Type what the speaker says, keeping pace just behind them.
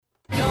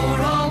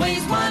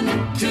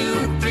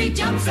he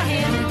jumps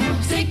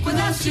ahead. Stick with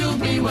us, you'll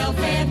be well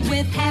fed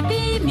with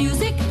happy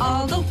music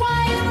all the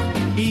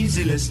while.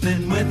 Easy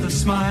listening with a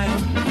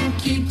smile.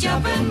 Keep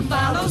jumping,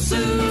 follow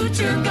suit.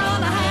 You're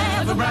gonna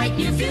have a bright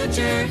new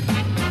future.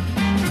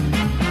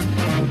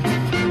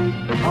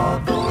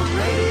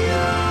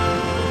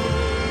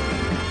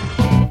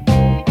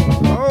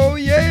 Oh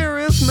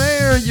yeah, it's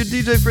Mayor, your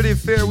DJ for the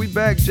affair. We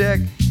back,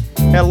 Jack.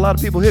 Had a lot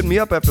of people hitting me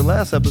up after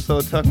last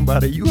episode talking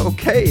about it. You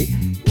okay?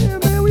 Yeah,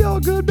 man, we all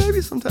good, baby.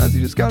 Sometimes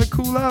you just gotta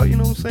cool out, you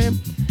know what I'm saying?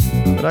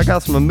 But I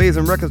got some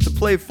amazing records to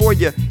play for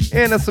you.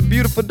 And it's a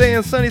beautiful day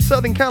in sunny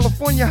Southern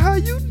California. How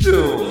you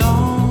doing?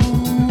 Long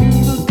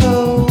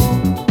ago,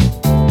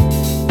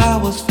 I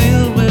was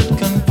filled with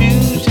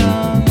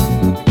confusion,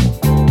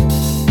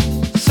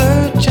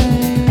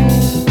 searching,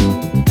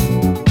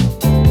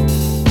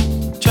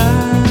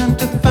 trying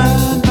to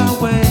find my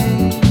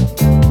way.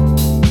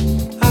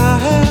 I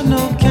had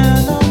no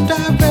kind of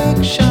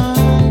direction.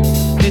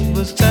 It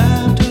was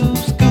time to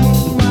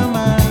school my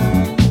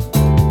mind.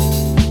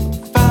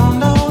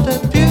 Found all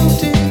that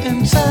beauty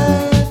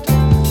inside.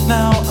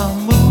 Now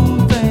I'm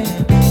moving,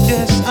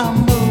 yes I'm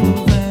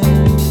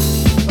moving.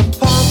 A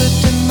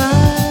positive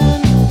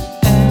mind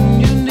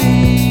and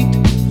unique,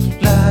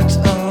 lots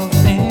of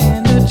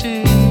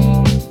energy.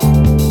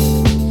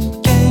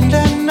 Can't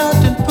let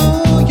nothing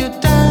pull you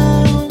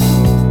down.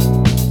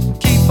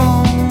 Keep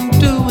on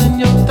doing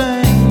your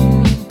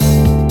thing.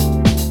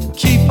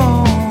 Keep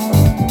on.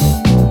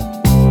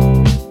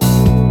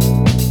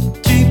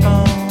 Keep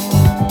on.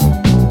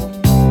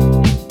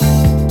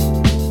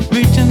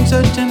 Reaching,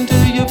 searching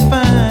till you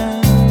find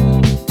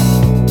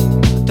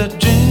the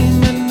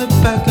dream in the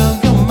back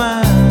of your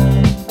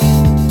mind.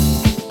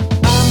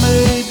 I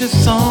made this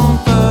song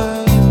for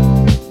you,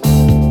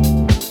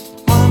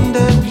 one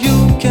that you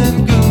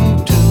can go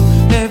to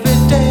every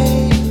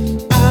day.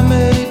 I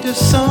made this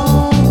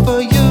song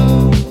for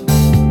you,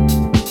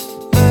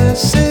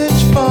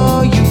 message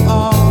for you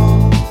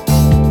all.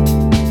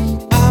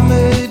 I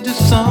made this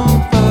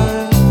song for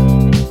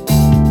you,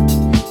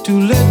 to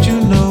let you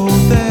know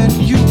that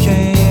you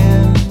can.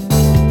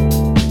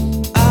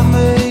 I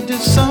made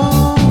this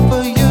song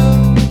for you,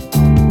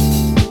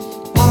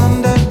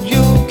 one that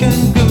you can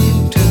go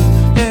to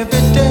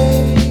every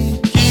day.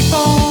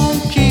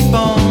 Keep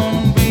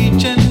on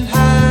reaching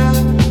high.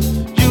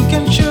 You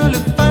can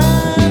surely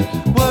find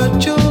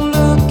what you're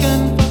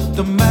looking for.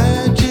 The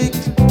magic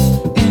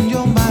in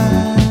your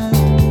mind.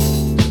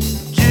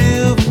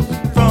 Give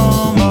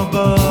from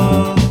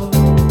above.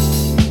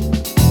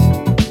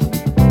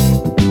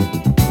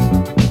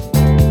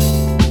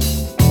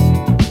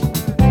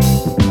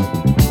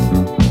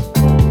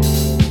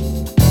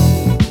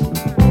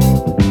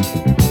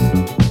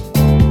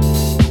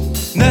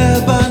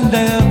 Never,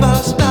 never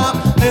stop.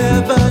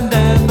 Never,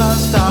 never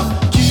stop.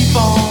 Keep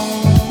on.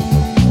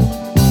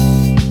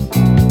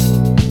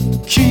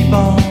 Keep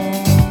on.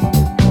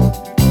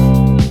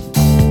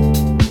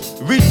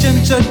 Reaching,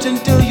 searching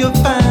till you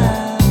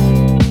find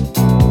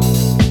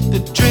the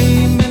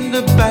dream in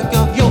the back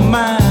of your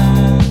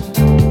mind.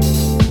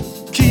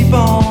 Keep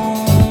on.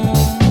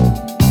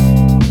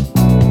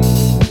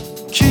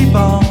 Keep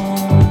on.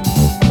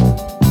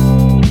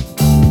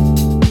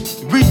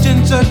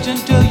 Reaching, searching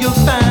till you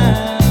find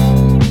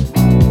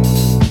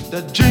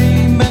the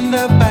dream in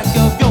the back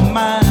of your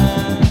mind.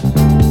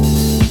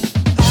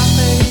 I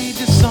made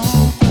this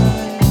song for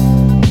you,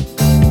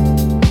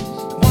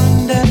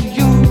 one that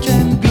you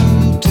can go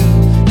to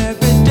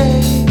every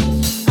day.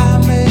 I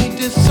made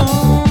this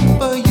song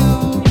for you,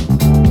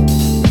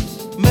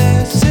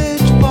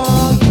 message for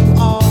you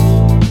all.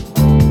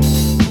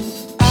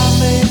 I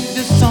made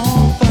this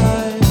song for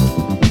you,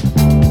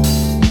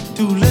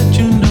 to let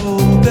you know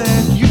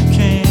that you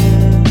can.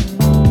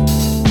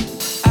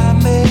 I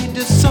made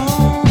this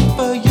song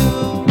for you,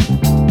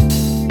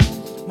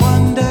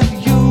 one that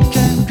you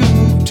can go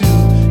to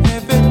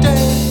every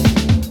day.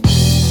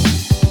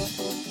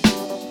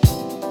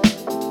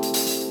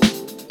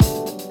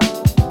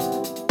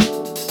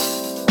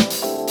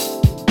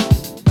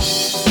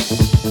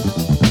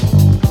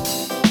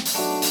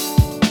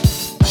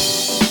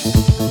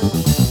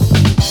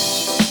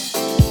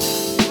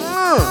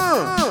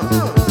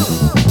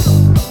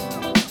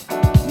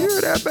 You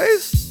hear that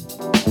bass?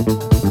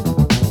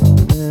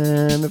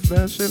 Man, if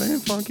that shit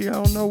ain't funky, I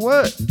don't know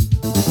what.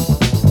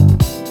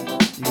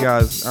 You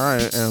guys,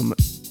 I am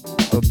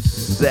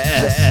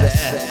obsessed.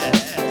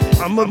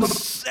 I'm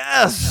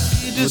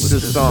obsessed with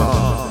this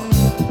song.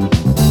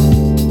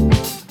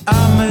 I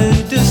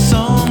made this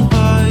song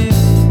for you.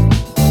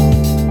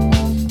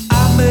 I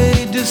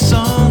made this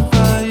song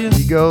for you.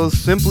 He goes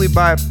simply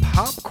by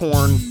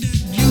Popcorn.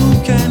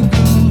 You can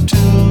go to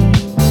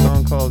A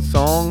song called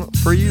Song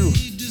for You.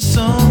 this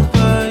song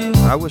for you.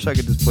 I wish I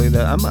could just play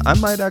that. I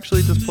might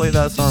actually just play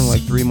that song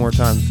like 3 more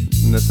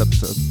times in this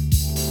episode.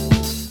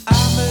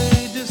 I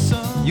made this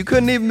song. You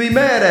couldn't even be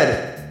mad at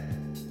it.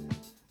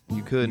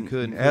 You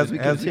couldn't. As we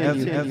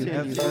continue.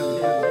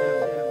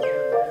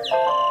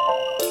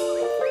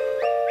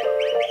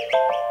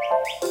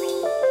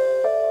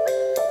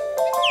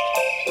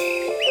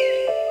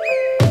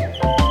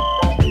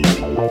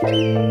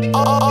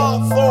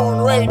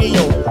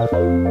 Radio.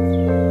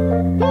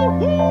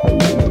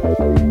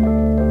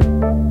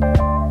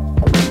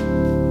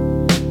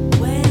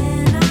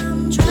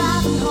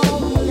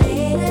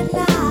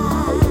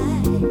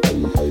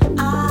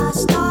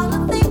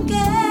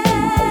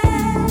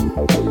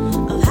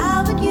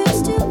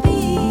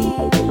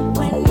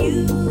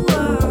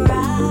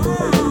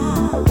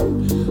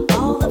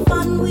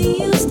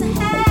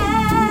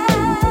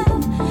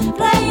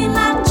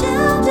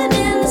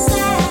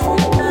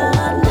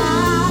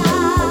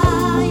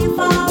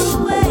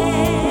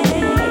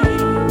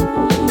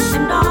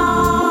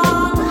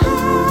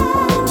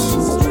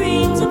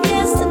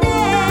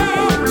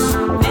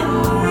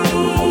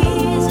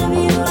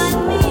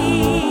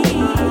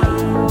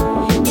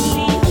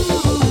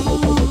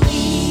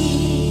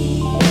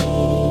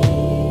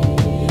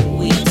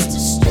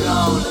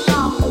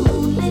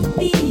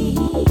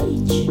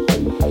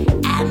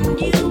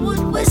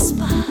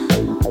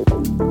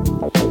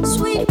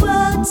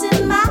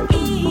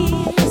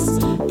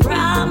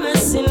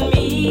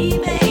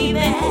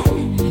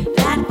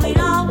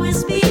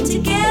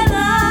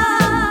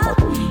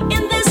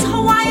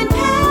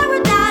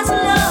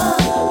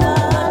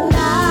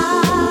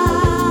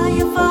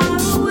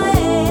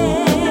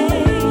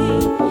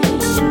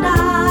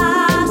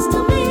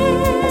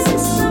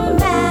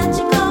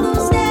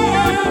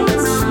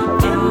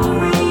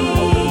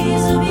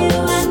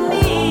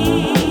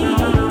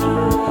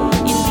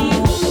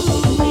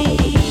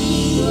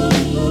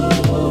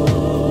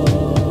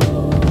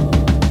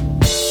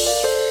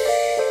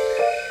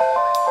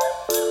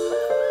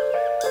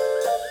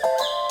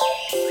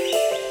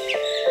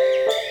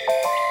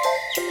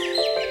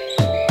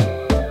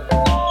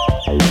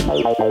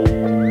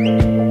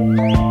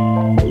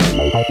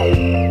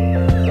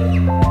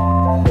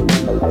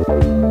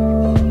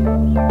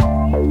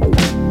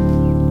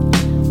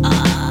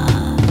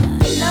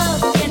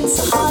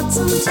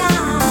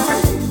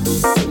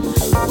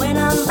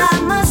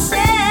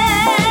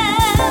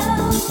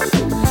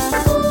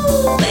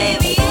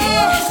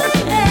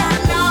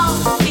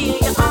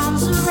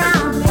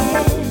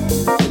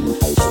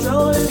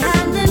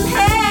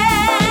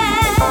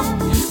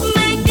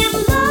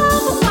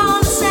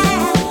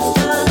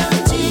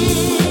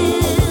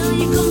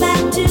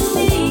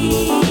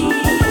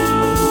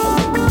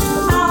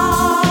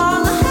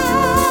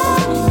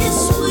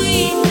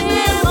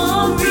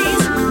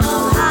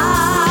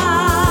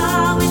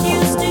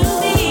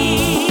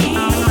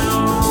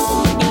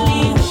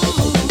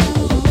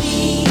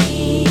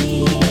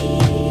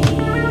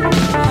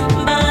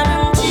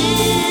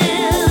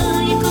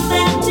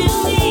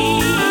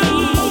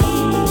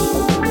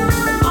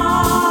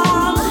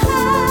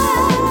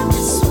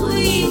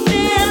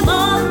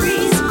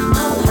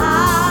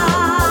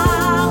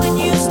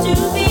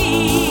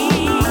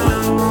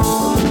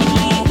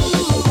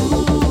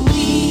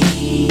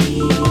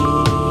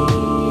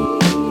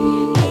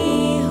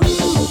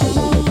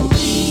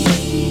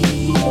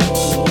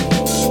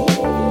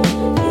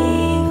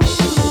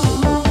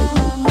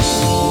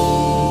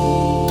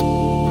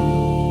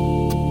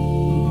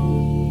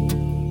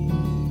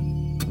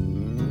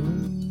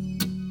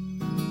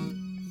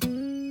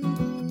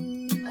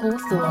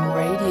 Hawthorne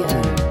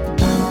Radio.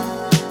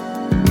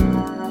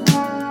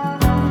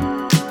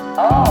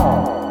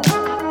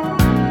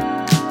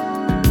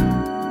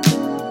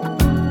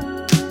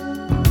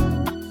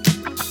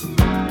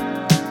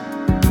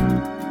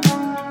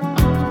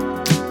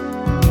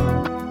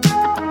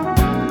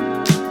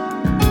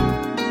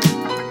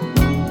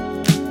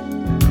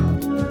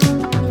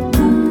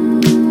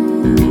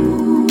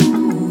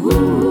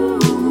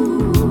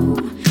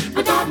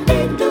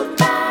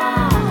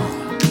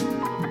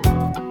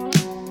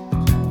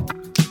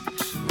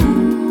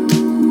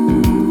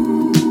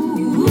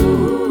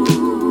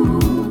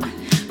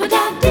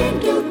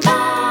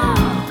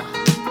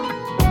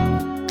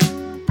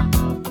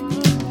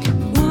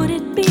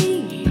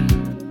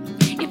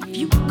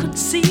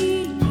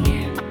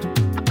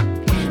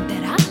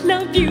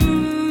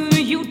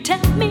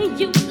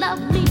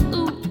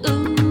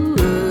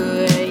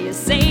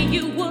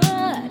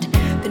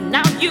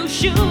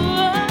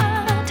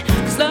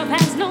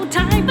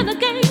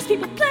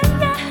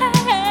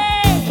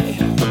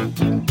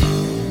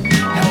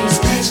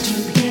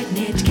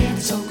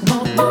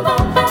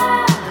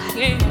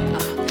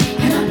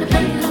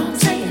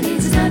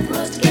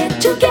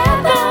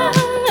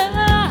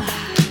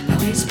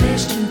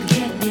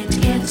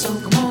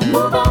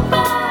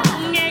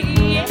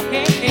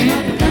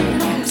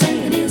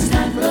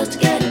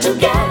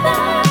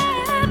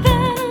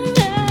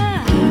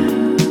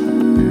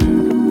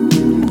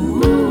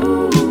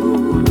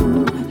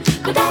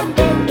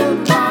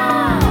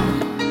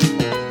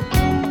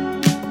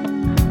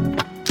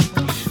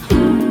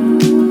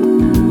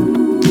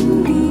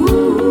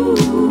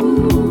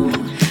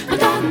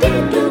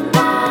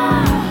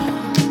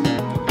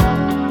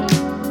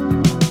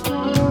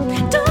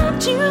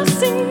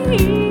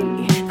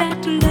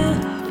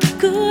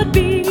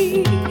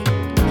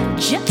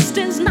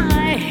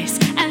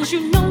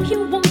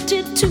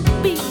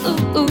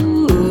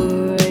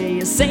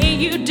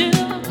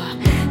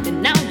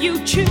 You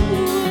choose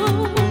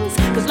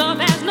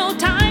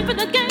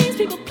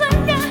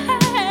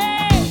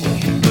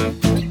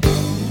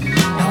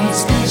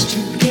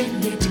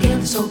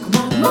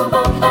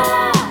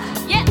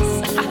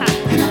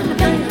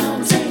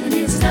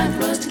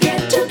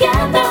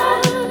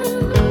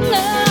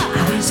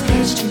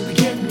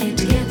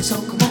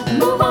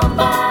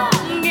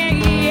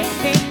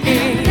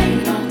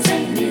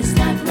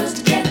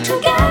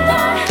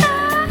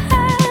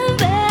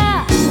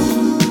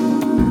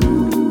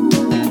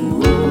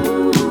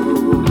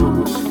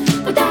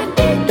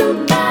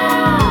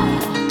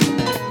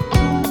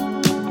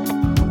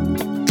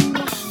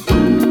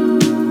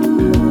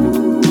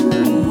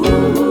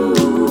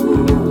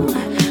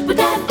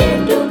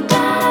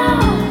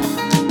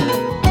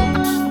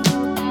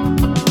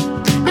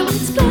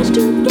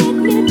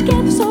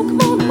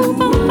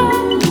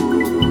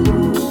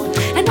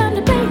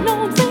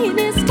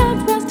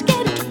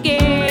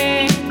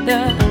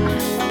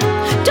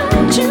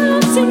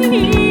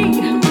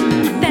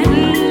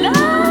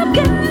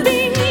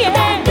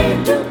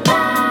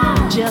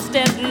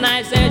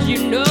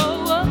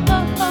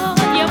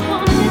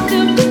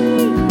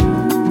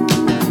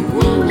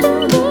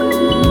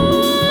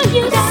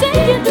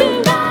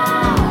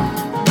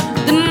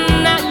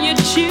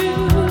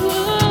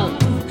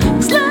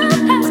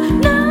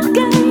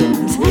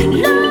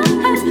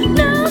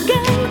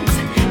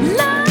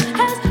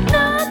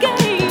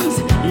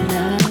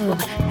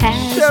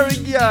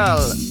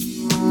Tropical.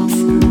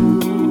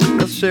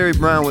 That's Sherry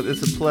Brown with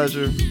It's a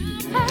Pleasure.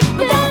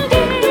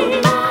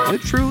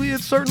 It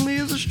certainly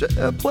is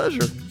a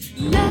pleasure.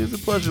 It is a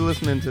pleasure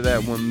listening to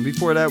that one.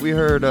 Before that, we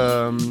heard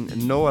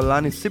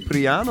Noelani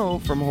Cipriano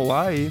from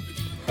Hawaii.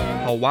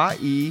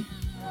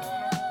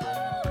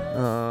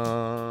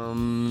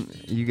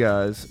 You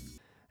guys,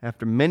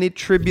 after many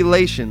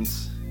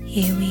tribulations,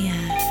 Here we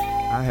are.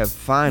 I have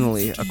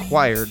finally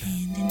acquired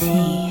Hand in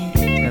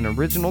hand. an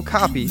original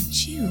copy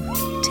Want you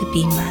to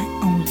be my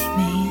only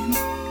man.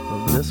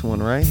 of this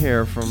one right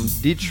here from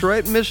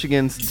Detroit,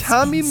 Michigan's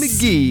Tommy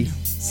McGee.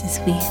 Since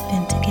we've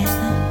been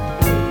together.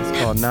 It's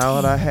called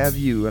Now That I Have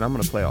You, and I'm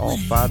going to play all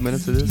 5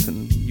 minutes of this,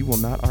 and you will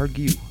not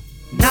argue.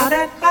 Now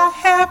that I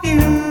have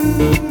you,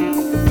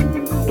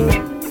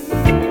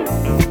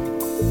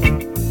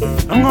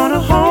 I'm gonna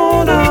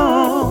hold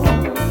on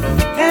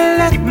and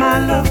let my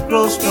love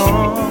grow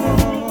strong.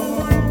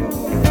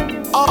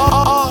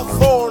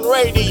 Foreign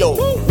radio.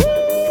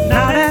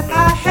 Now that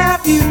I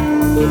have you,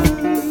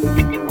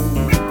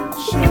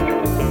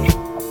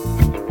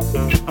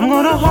 I'm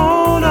gonna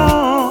hold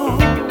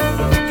on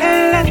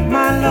and let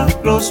my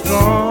love grow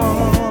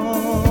strong.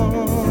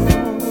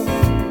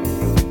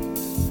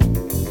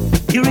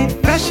 You're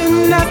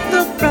refreshing as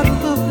the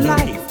breath of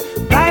life,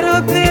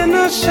 brighter than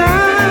a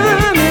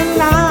shining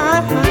light.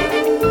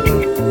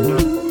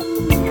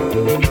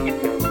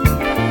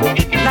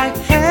 Like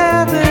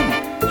heaven,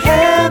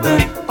 heaven,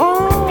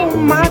 oh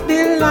my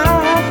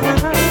delight.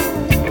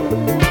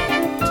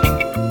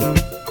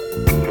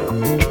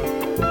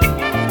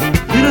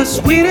 You're the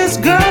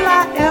sweetest girl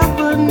I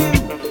ever knew,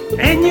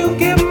 and you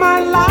give my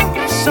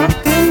life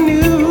something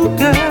new,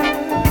 girl.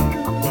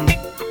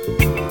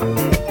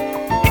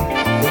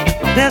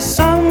 There's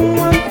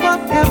someone for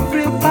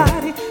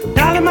everybody,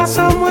 darling, my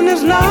someone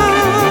is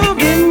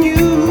loving you.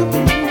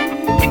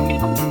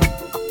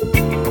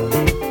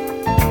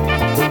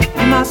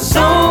 My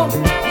soul,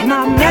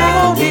 my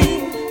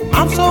melody,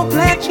 I'm so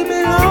glad you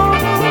belong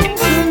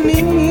to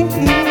me.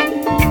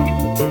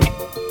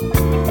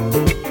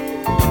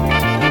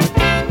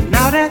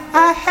 Now that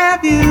I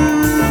have you,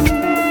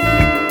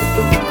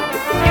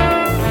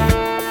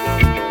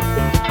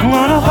 I'm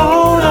gonna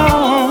hold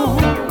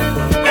on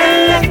and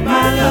let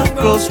my love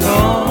grow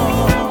strong.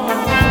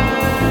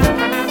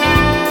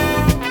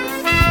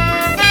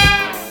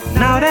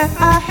 Now that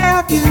I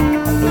have you,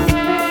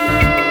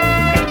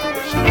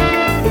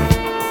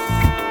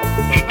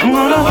 I'm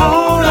gonna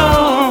hold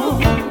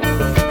on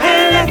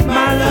and let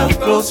my love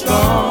grow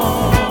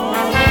strong.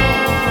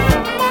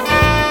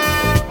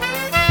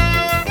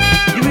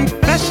 You're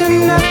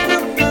refreshing as the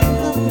breath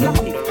of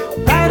life,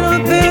 brighter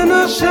than a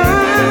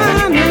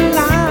shining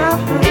light.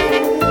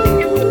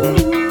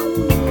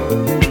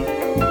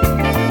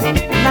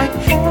 Like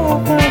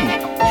heaven,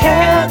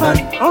 heaven,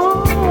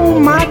 oh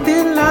my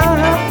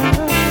delight.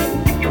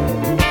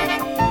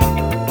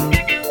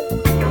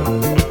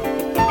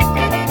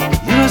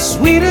 You're the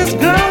sweetest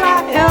girl I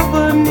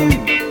ever knew,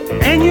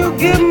 and you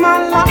give my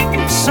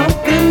life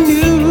something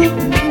new.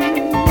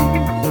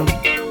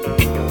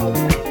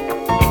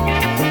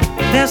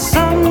 There's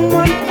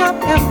someone for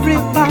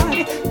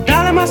everybody,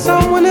 darling, my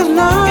someone is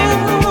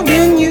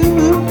loving you.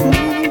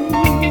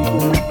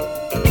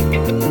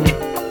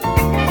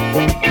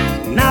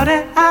 Now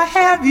that I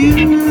have you,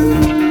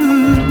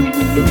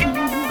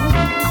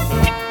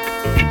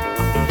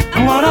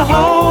 I'm gonna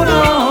hold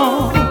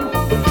on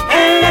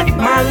and let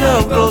my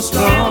love grow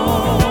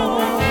strong.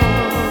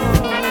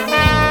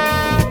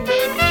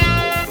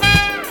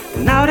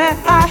 Now that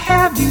I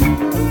have you,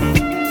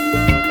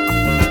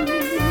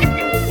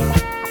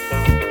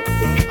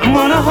 I'm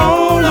gonna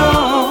hold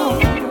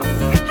on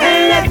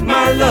and let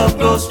my love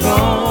grow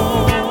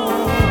strong.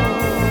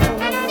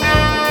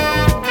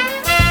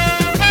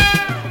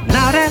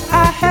 Now that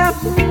I have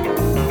you,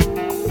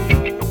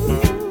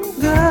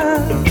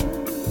 girl,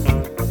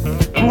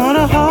 I'm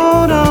gonna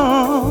hold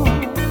on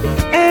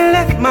and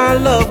let my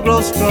love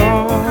grow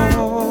strong.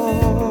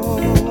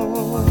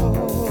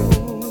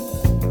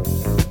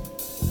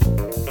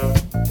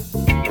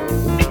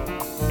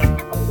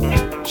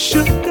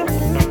 Sugar,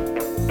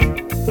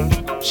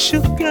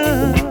 sugar.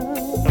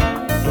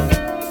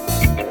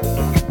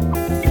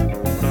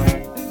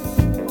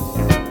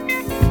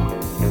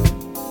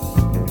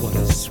 What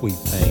a sweet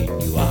thing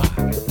you are,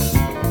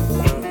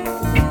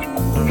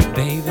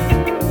 baby.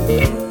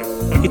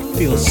 It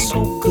feels so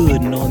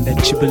good knowing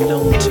that you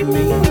belong to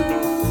me,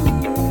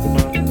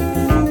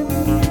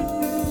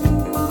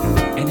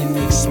 and it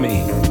makes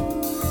me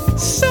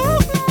so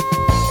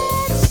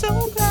glad, so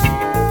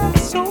glad,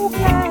 so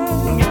glad,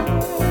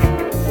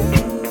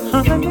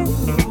 honey.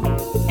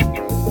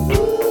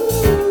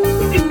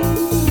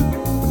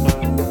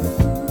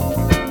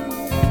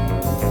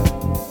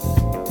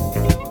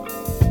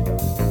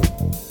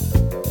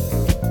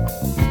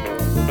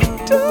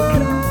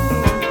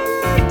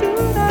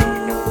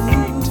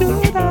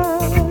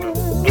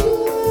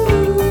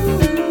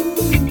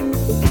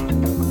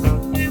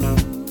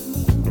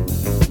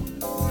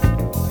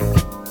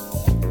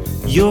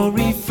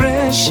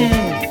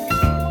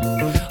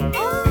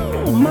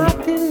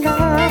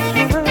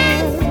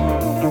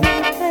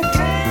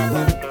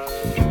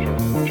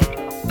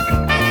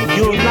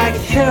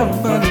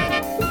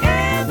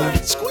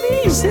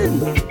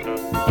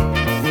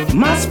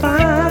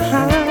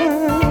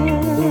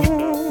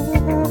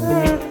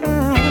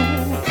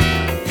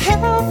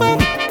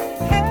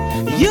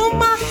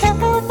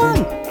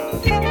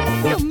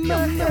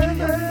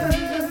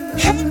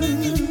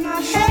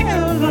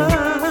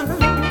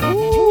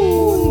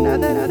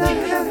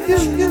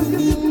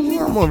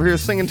 here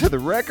singing to the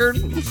record.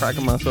 I'm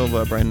cracking myself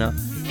up right now.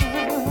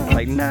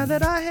 Like, now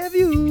that I have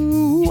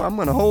you, I'm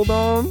gonna hold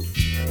on.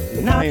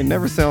 I ain't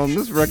never selling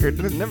this record.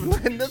 Never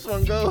letting this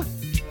one go.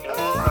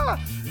 Ah.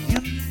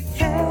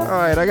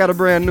 Alright, I got a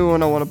brand new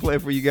one I want to play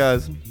for you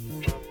guys.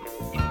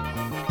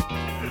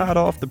 Hot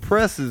off the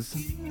presses.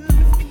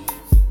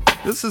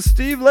 This is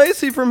Steve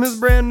Lacy from his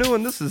brand new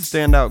one. This is a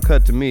standout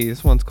cut to me.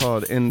 This one's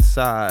called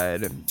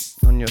Inside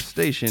on your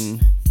station.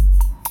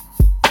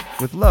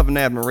 With love and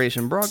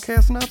admiration,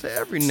 broadcasting out to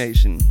every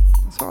nation.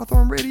 It's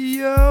Hawthorne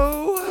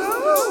Radio.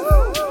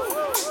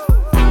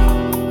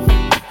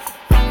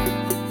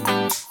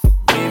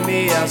 Meet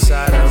me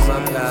outside of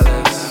my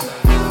palace.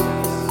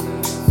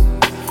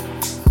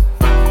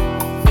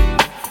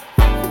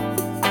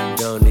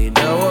 Don't need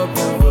no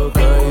approval,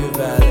 girl, you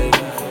valid.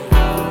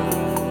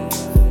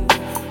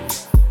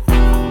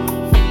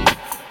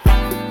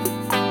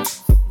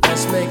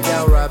 Let's make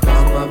out right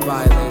by my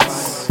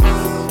violence.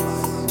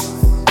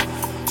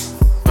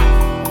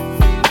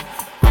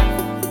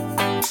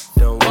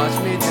 Don't watch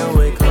me do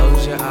it,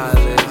 close your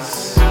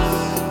eyelids.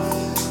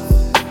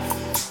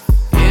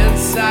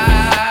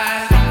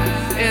 Inside,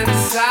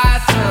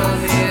 inside, tell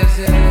me is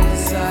it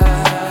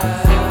inside?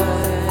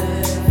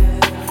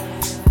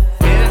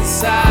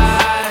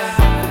 Inside,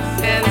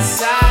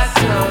 inside,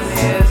 tell me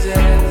is it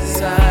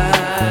inside?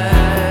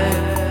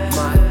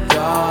 My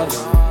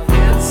darling,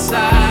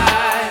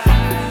 inside,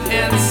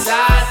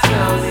 inside,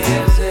 tell me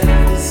is it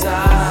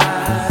inside?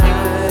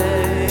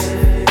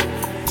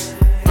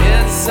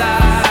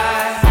 Inside,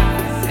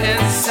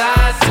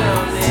 inside,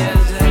 tell me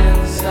is it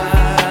inside?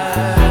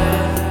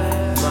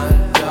 My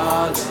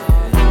darling.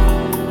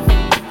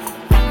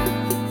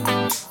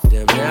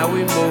 Damn, now we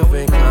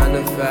moving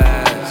kinda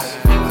fast.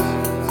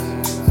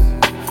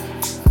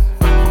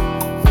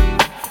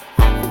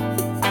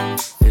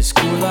 It's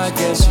cool, I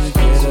guess you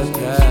get a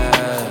pass.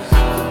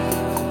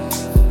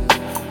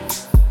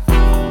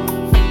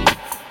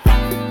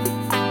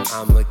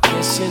 I'ma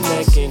kiss your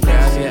neck and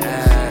grab your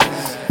ass.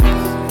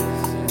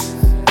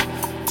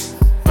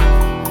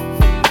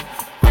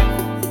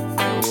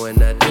 And when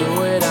I do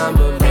it,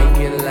 I'ma make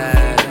it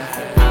last.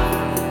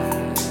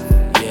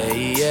 Yeah,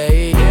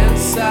 yeah,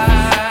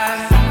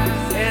 inside,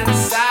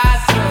 inside,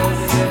 tell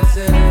me it's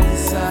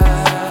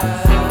inside.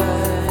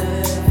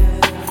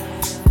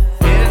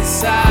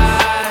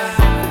 Inside,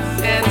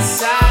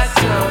 inside,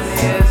 tell me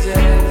it's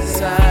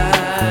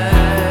inside.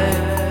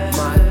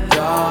 My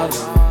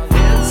darling,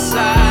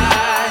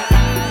 inside,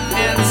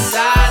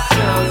 inside,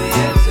 tell me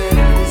it's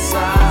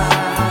inside.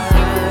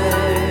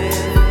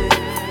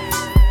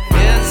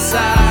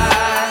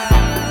 Inside,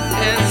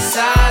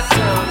 inside,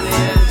 tell me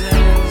it's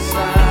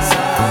inside.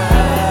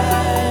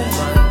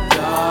 My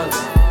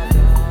darling.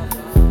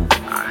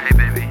 Hey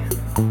baby,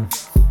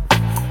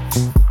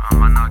 I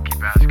know I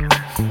keep asking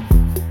this,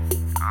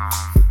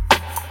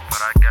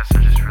 but I guess I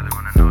just really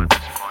want to know at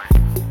this point.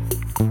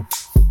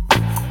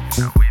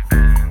 You know, we've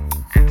been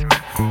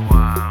intimate for a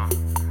while,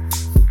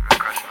 we've been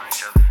crushing on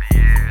each other for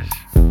years,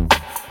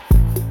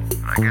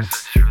 but I guess I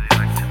just really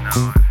like to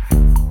know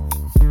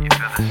if you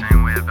feel the same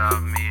way about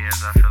me as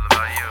I feel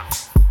about you.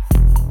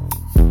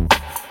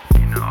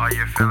 You know, all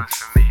your feelings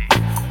for me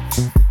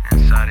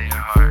inside of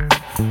your heart.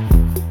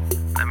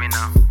 Let me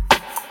know.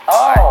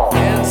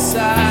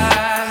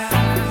 Inside,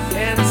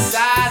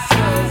 inside,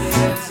 tell me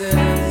it's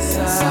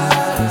inside.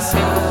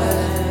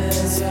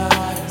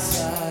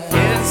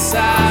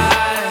 Inside,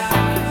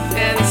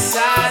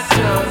 inside,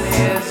 tell me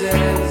it's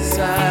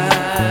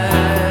inside.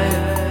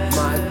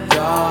 My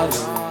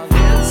darling,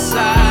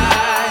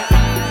 inside,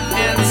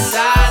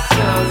 inside,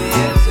 tell me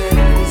it's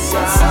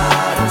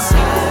inside.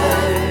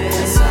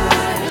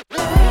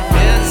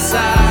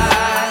 Inside,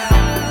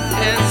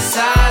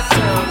 inside,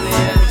 tell me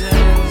it's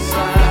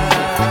inside.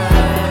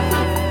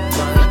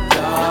 My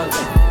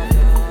darling.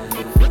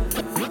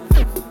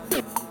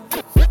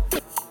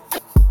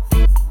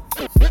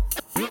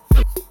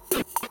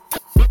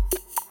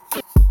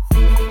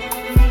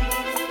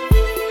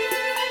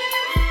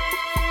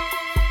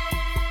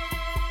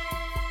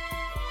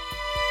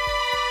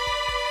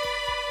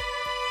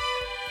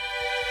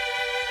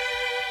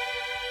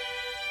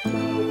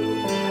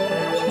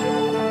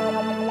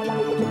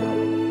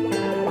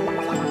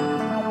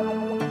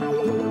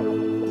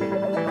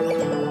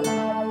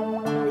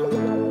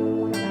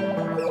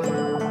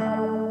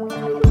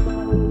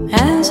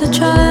 As a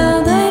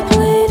child, I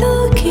played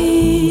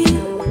hooky.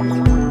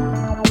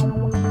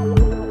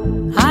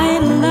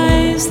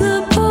 Idolized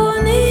the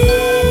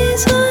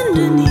ponies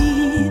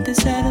underneath the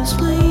saddle's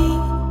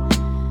flame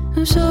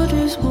of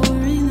soldiers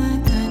warring a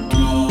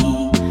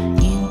country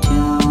into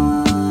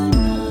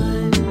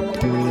night.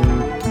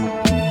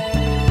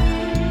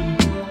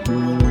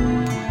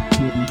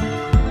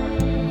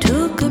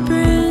 Took a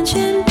branch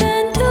and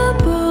bent a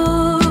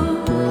bow.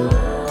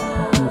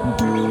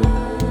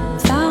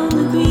 Found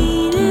the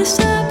greenest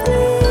of green.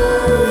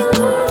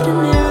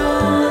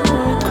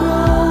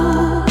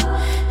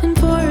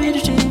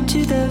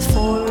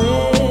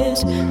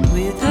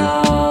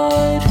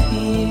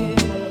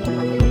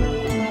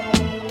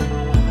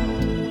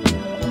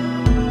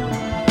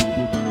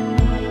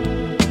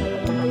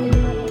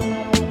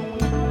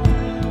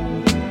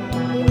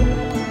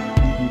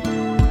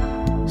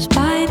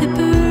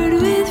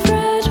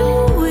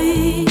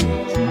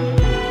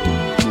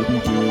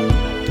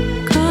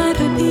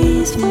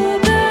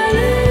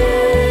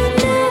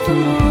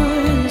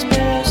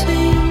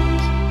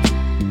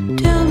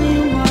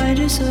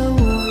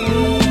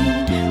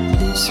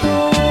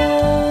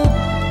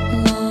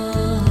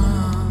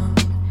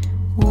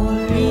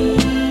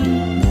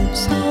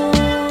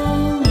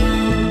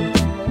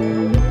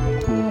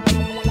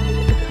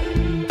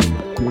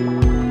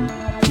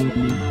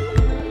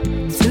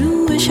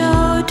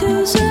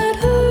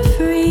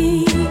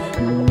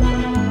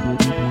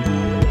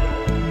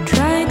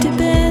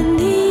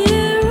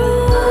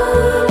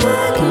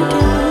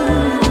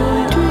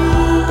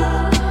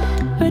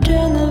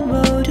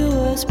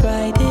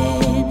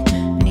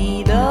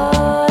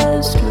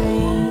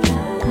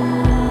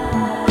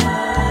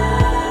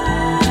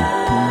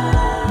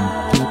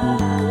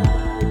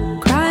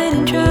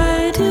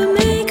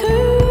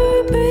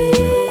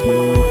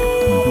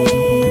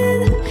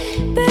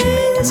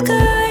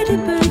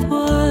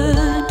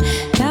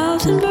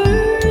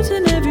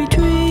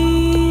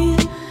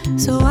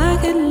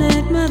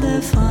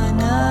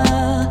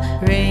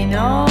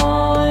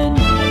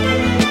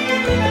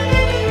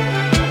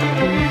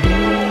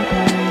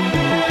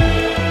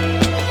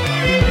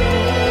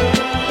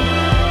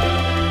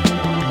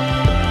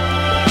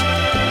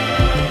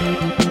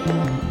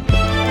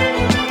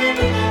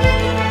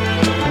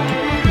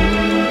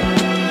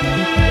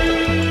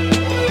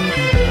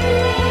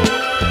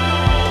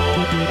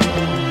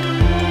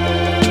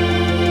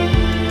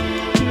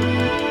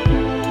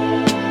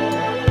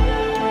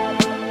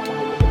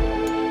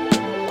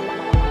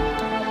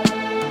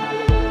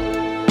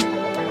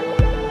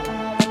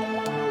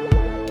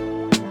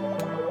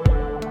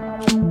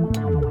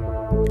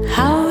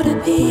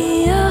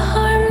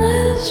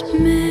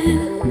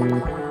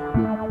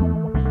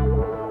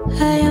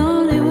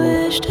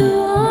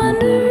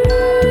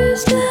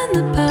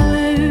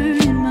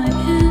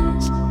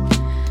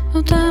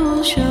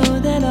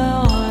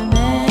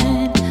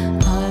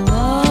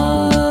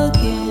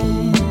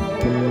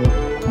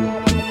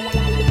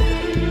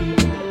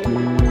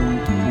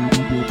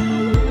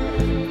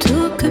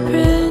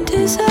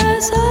 plus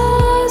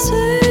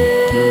assassin.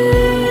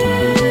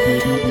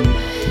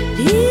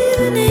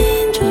 Even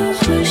angels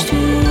wish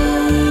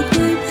to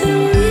clip their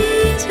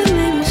wings and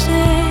make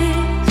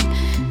mistakes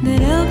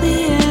that help the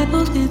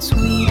apples get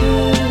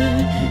sweeter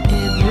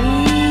every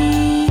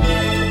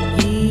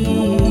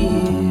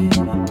year.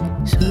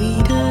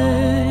 Sweeter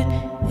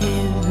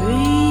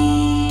every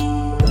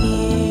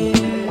year.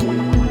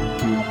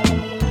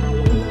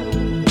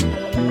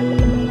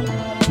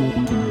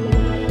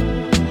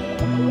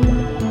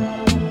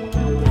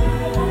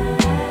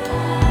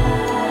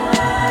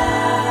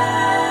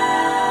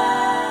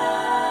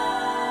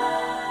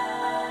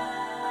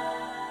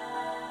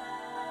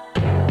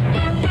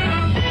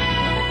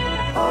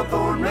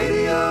 Hawthorne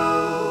Radio.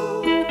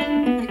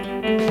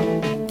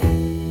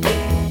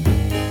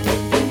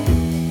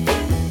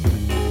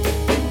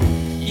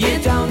 You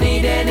don't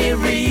need any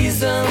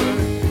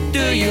reason,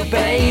 do you,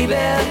 baby?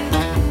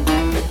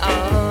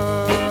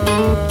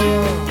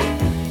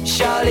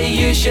 Surely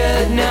you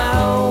should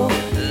know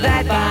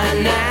that by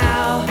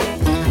now.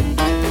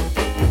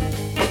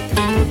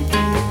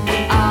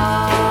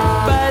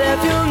 But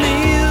if you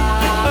need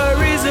a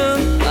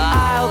reason,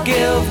 I'll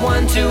give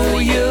one to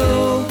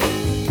you.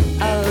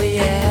 Oh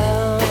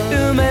yeah,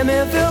 you make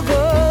me feel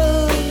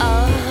good.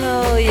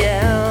 Oh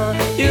yeah,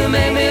 you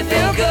make me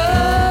feel good.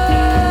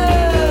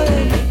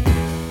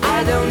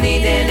 I don't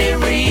need any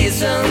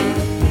reason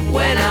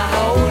when I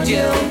hold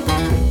you.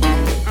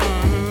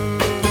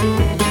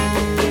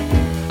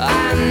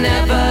 I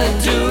never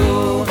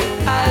do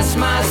ask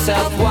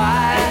myself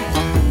why.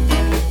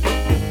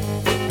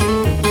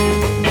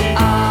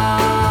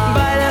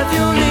 But if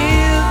you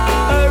need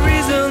a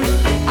reason,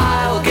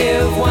 I'll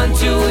give one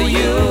to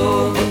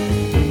you.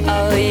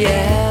 Oh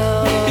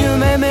yeah, you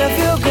make me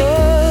feel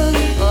good.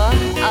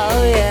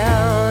 Oh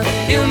yeah,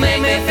 you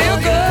make me feel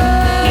good.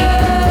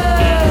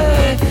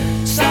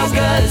 So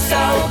good,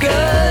 so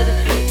good.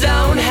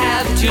 Don't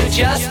have to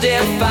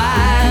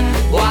justify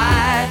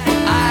why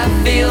I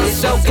feel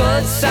so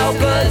good, so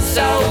good,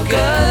 so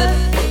good.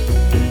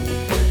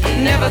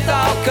 Never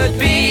thought could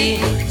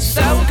be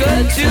so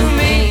good to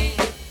me.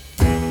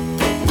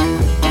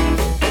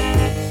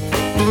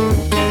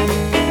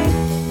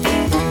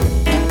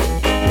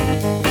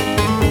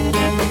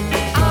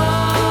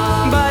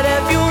 But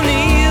if you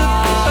need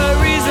a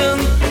reason,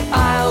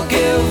 I'll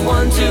give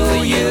one to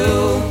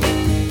you.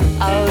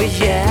 Oh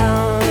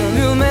yeah,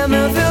 you make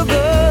me feel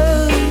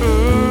good.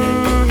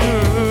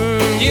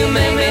 You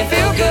make me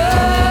feel good.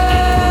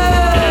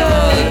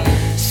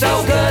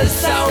 So good,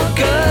 so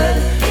good.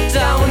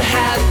 Don't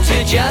have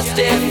to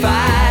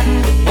justify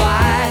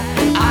why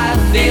I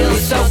feel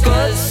so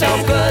good, so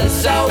good,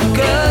 so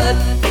good.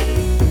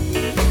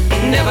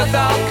 Never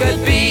thought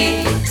could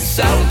be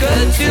so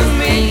good to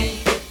me.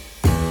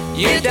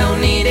 You don't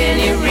need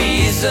any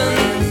reason,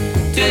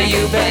 do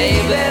you,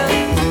 baby?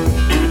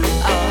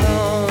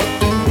 Oh,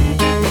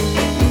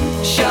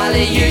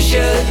 surely you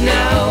should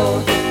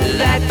know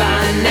that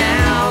by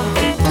now.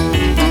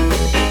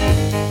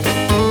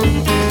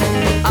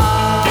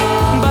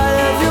 But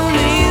if you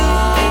need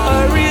a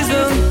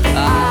reason,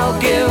 I'll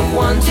give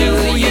one to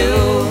you.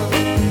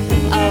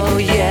 Oh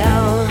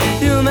yeah,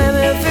 you make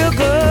me feel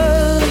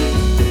good.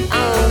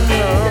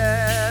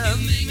 You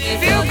make me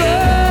feel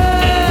good.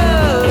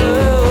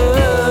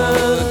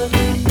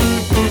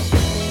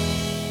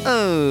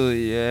 Oh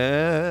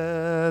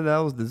yeah, that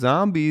was the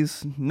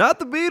Zombies, not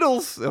the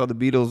Beatles. Oh, the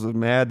Beatles are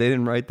mad they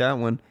didn't write that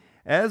one.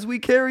 As we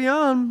carry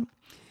on,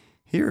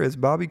 here is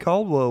Bobby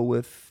Caldwell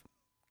with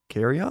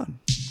 "Carry On."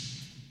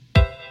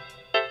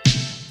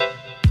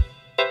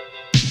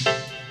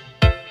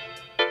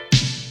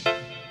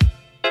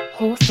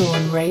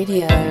 Hawthorne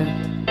Radio.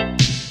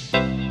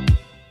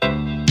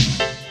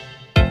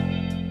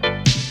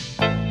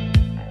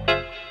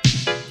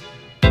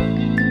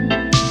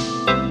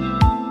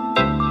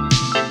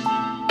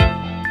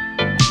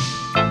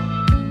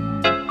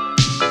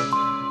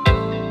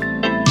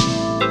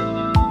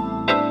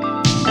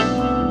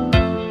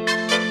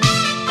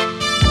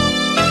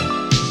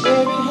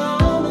 Baby,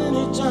 how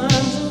many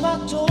times have I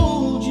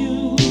told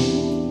you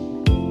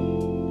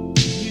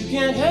you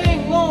can't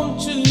hang on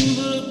to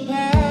the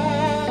past?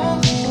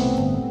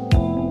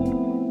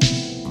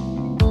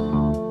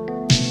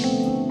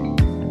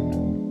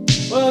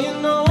 Well, you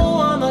know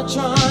I'm not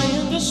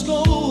trying to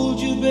scold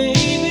you,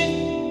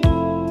 baby,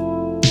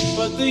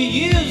 but the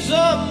years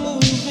are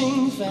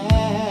moving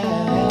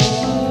fast.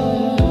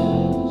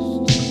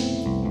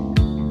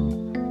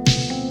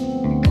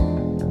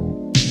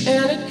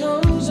 And it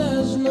comes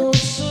as no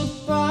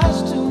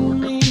surprise to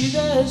me,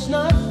 there's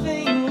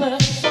nothing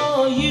left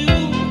for you.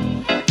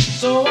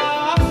 So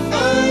I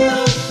offer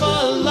a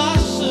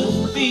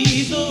philosophy,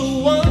 the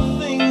one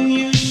thing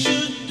you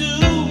should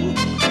do.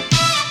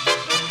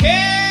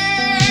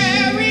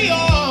 Carry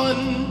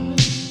on,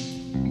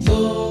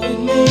 though it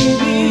may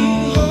be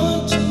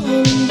hard to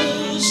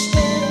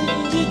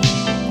understand it.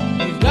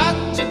 You've got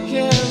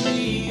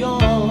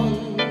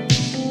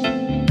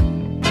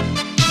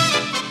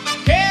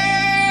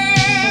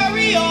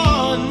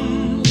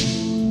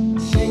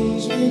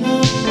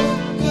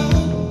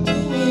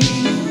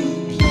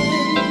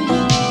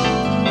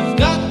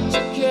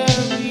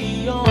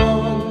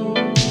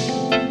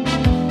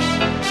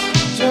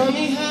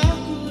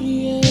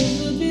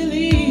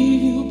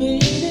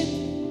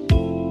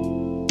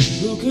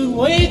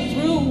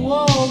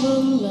the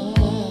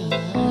lies.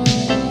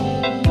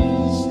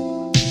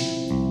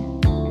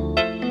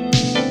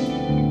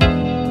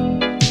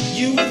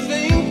 You were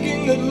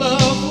thinking that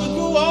love would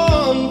go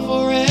on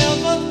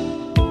forever,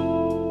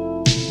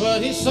 but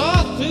he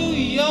saw through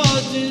your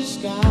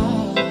disguise.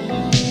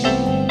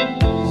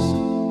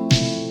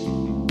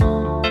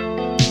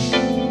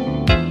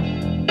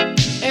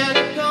 And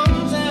it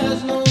comes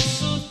as no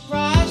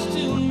surprise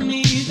to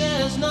me,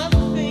 there's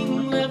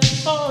nothing left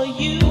for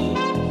you.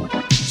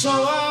 So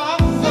I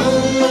offer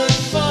my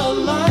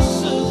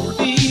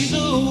philosophy,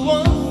 the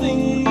one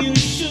thing you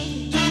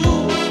should do.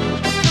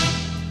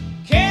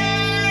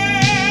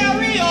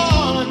 Carry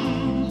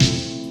on,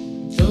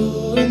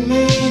 though it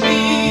may be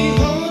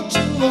hard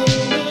to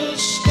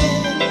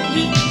understand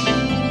it.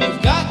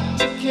 You've got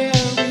to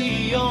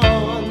carry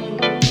on.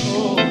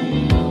 Oh,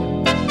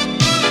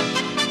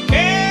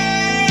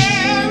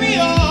 carry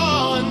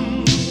on.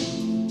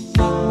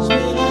 Things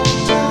may not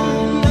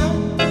turn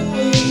out the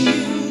way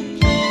you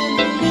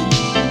planned it.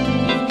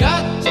 You've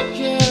got to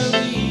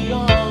carry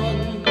on.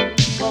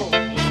 Oh,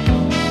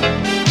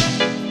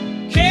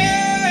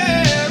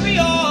 carry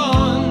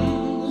on.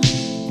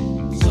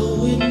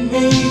 Though it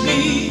may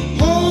be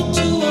hard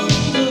to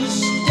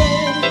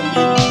understand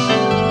it,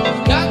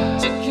 you've got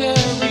to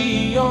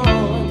carry on.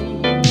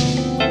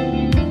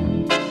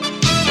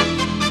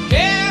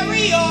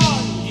 Carry on,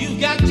 you've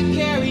got to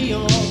carry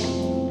on.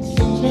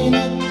 Things may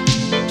not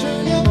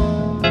turn out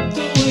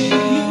the way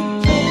you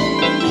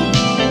planned it.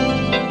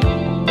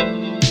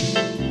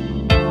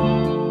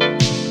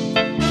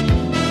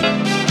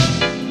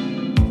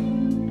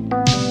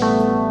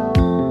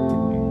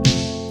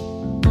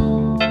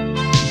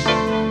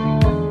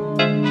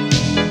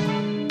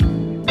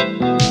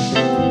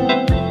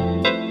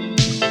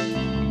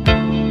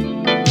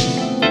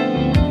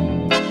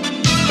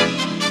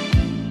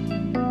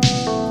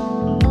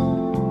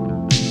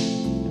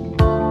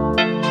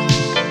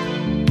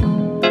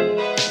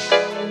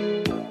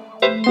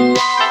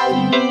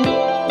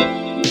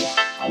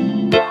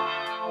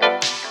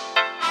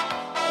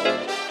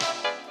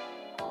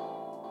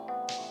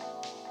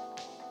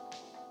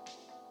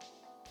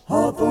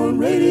 Hawthorne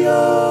Radio.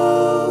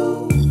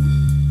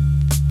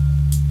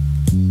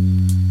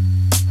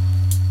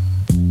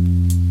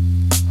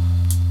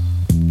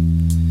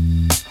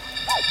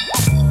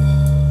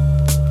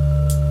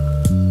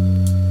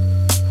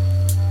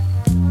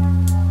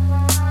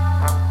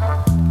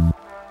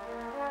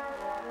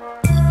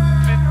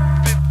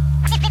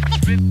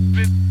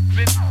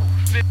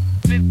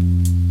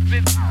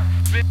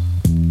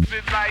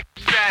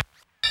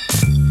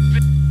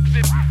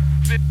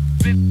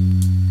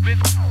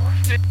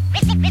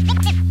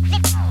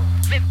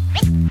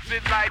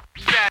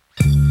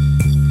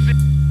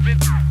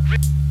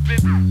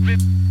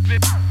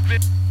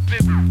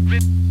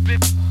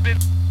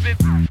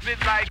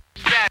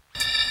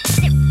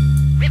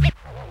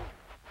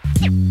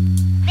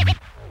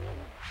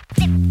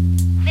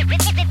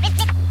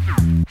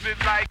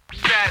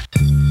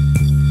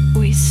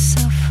 We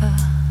suffer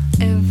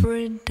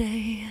every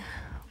day.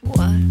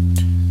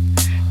 What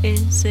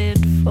is it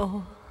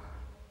for?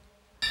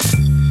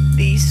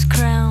 These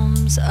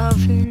crowns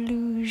of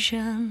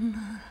illusion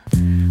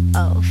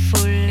are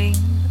fooling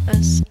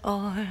us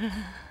all.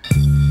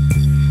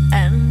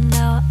 And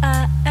now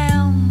I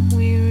am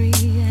weary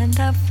and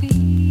I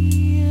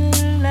feel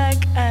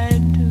like I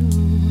do.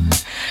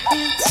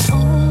 It's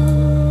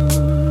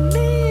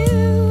only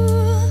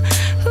you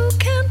who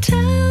can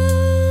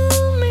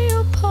tell me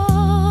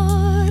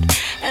apart,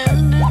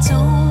 and it's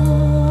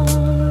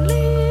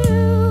only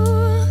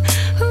you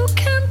who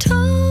can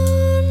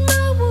turn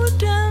my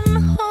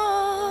wooden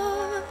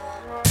heart.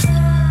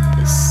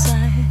 The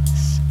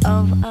size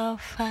of our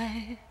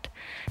fight,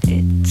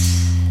 it's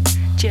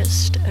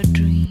just a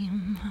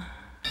dream.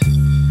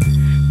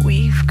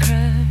 We've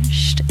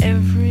crushed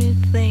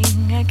everything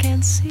I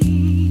can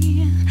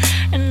see.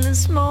 And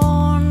this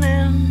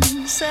morning,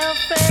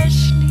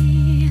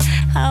 selfishly,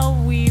 how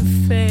we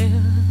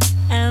feel,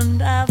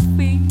 and I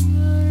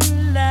feel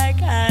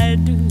like I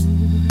do.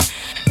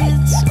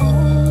 It's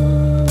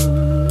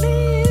only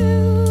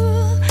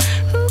you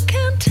who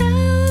can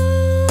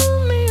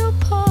tell me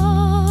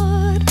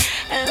apart,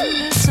 and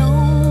it's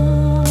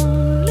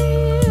only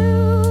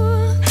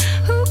you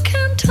who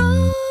can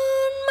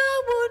turn my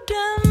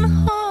wooden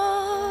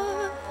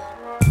heart.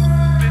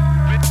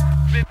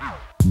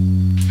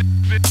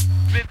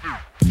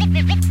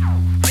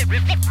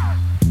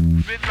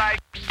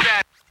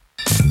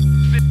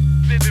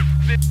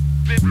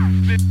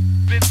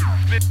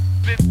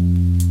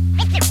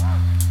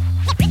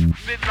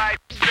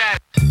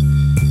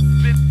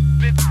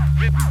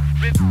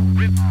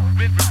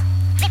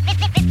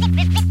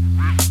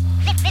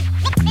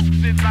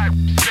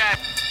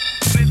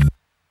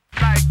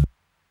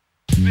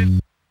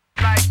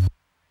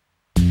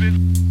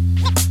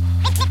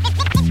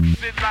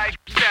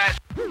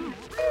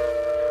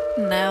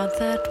 Now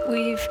that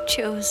we've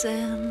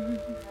chosen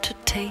to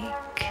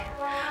take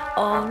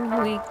all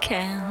we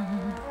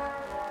can,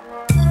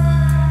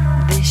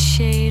 this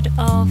shade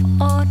of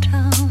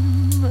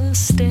autumn, a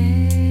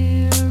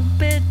stare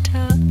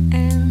bitter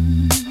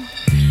and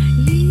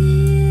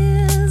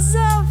years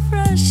of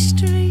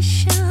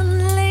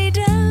frustration lay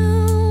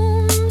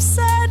down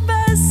side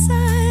by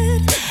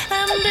side,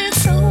 and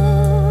it's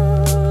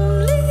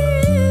only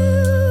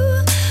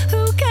you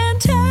who can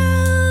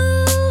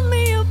tell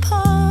me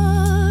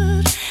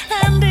apart,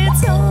 and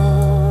it's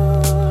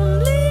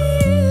only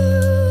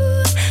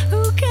you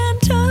who can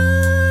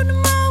turn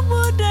my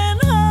wooden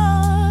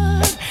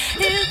heart.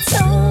 It's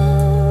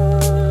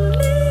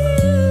only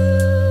you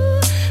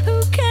who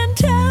can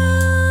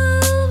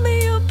tell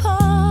me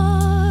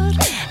apart,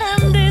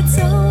 and it's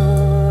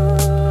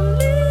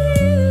only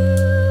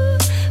you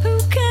who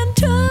can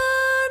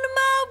turn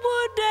my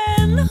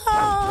wooden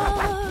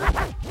heart.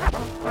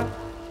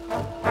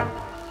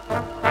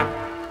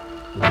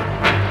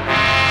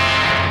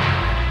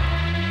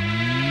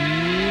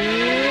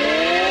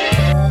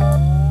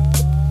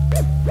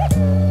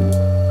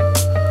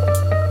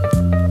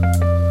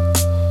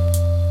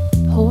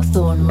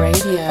 Hawthorne Radio. Hawthorne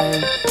Radio.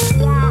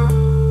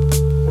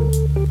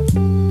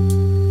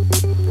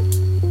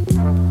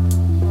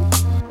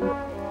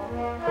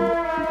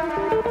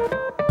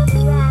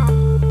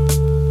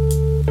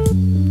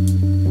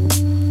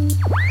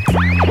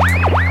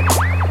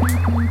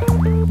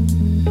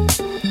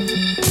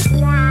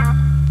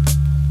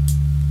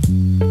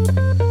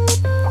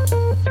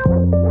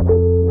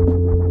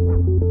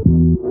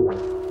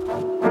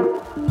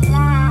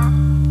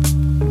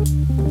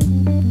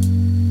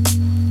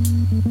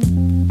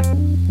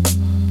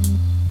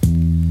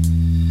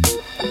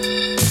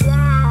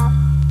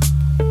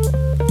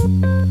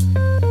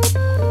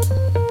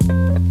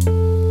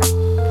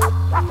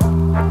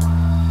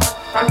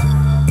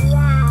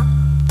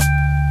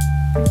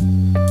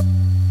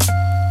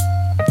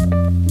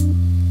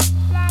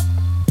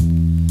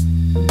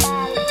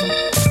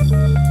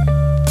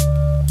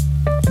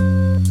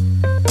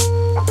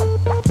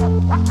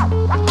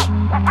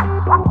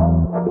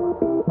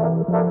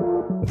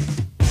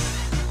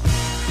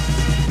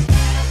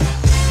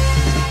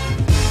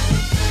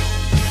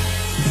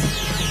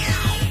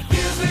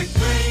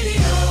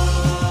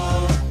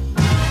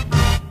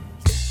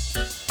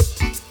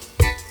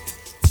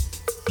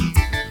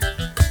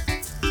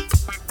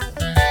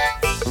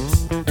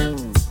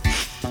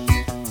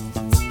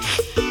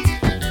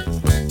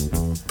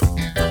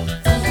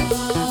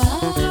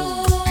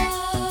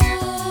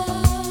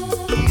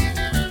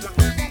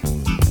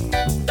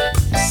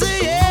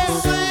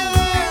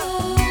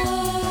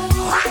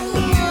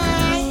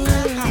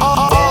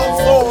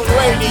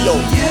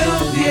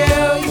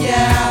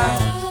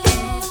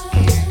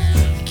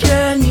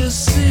 Can you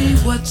see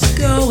what's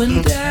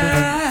going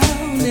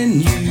down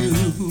in you?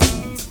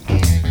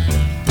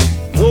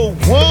 Whoa,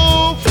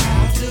 whoa.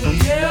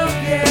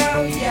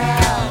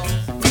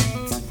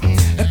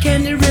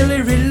 Can you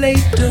really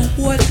relate to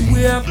what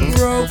we're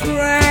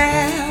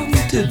programmed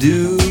to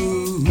do?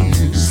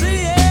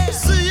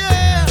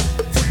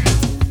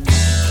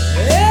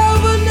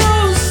 Ever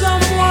know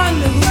someone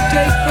who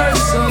take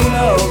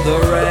personal the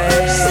rain?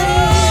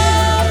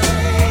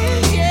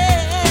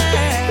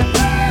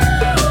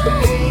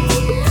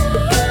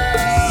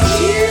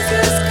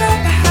 Jesus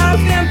cup half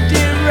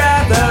empty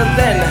rather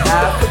than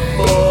half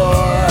full.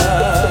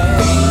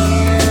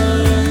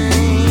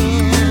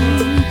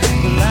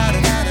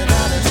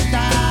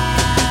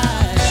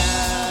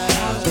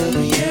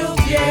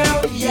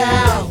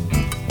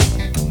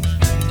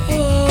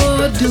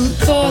 Oh, do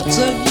thoughts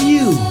of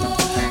you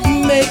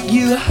make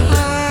you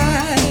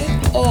high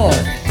or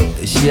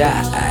shy?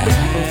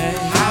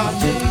 How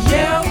do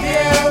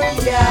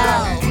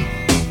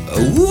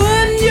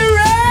wouldn't you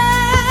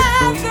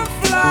rather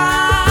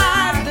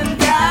fly than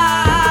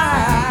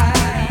die?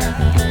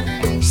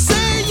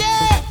 Say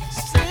yes.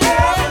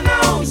 Ever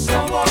known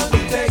someone who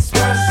takes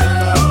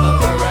personal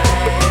the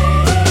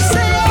rain?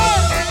 Say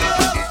yes.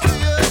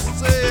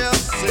 Say yes,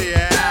 say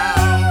yes.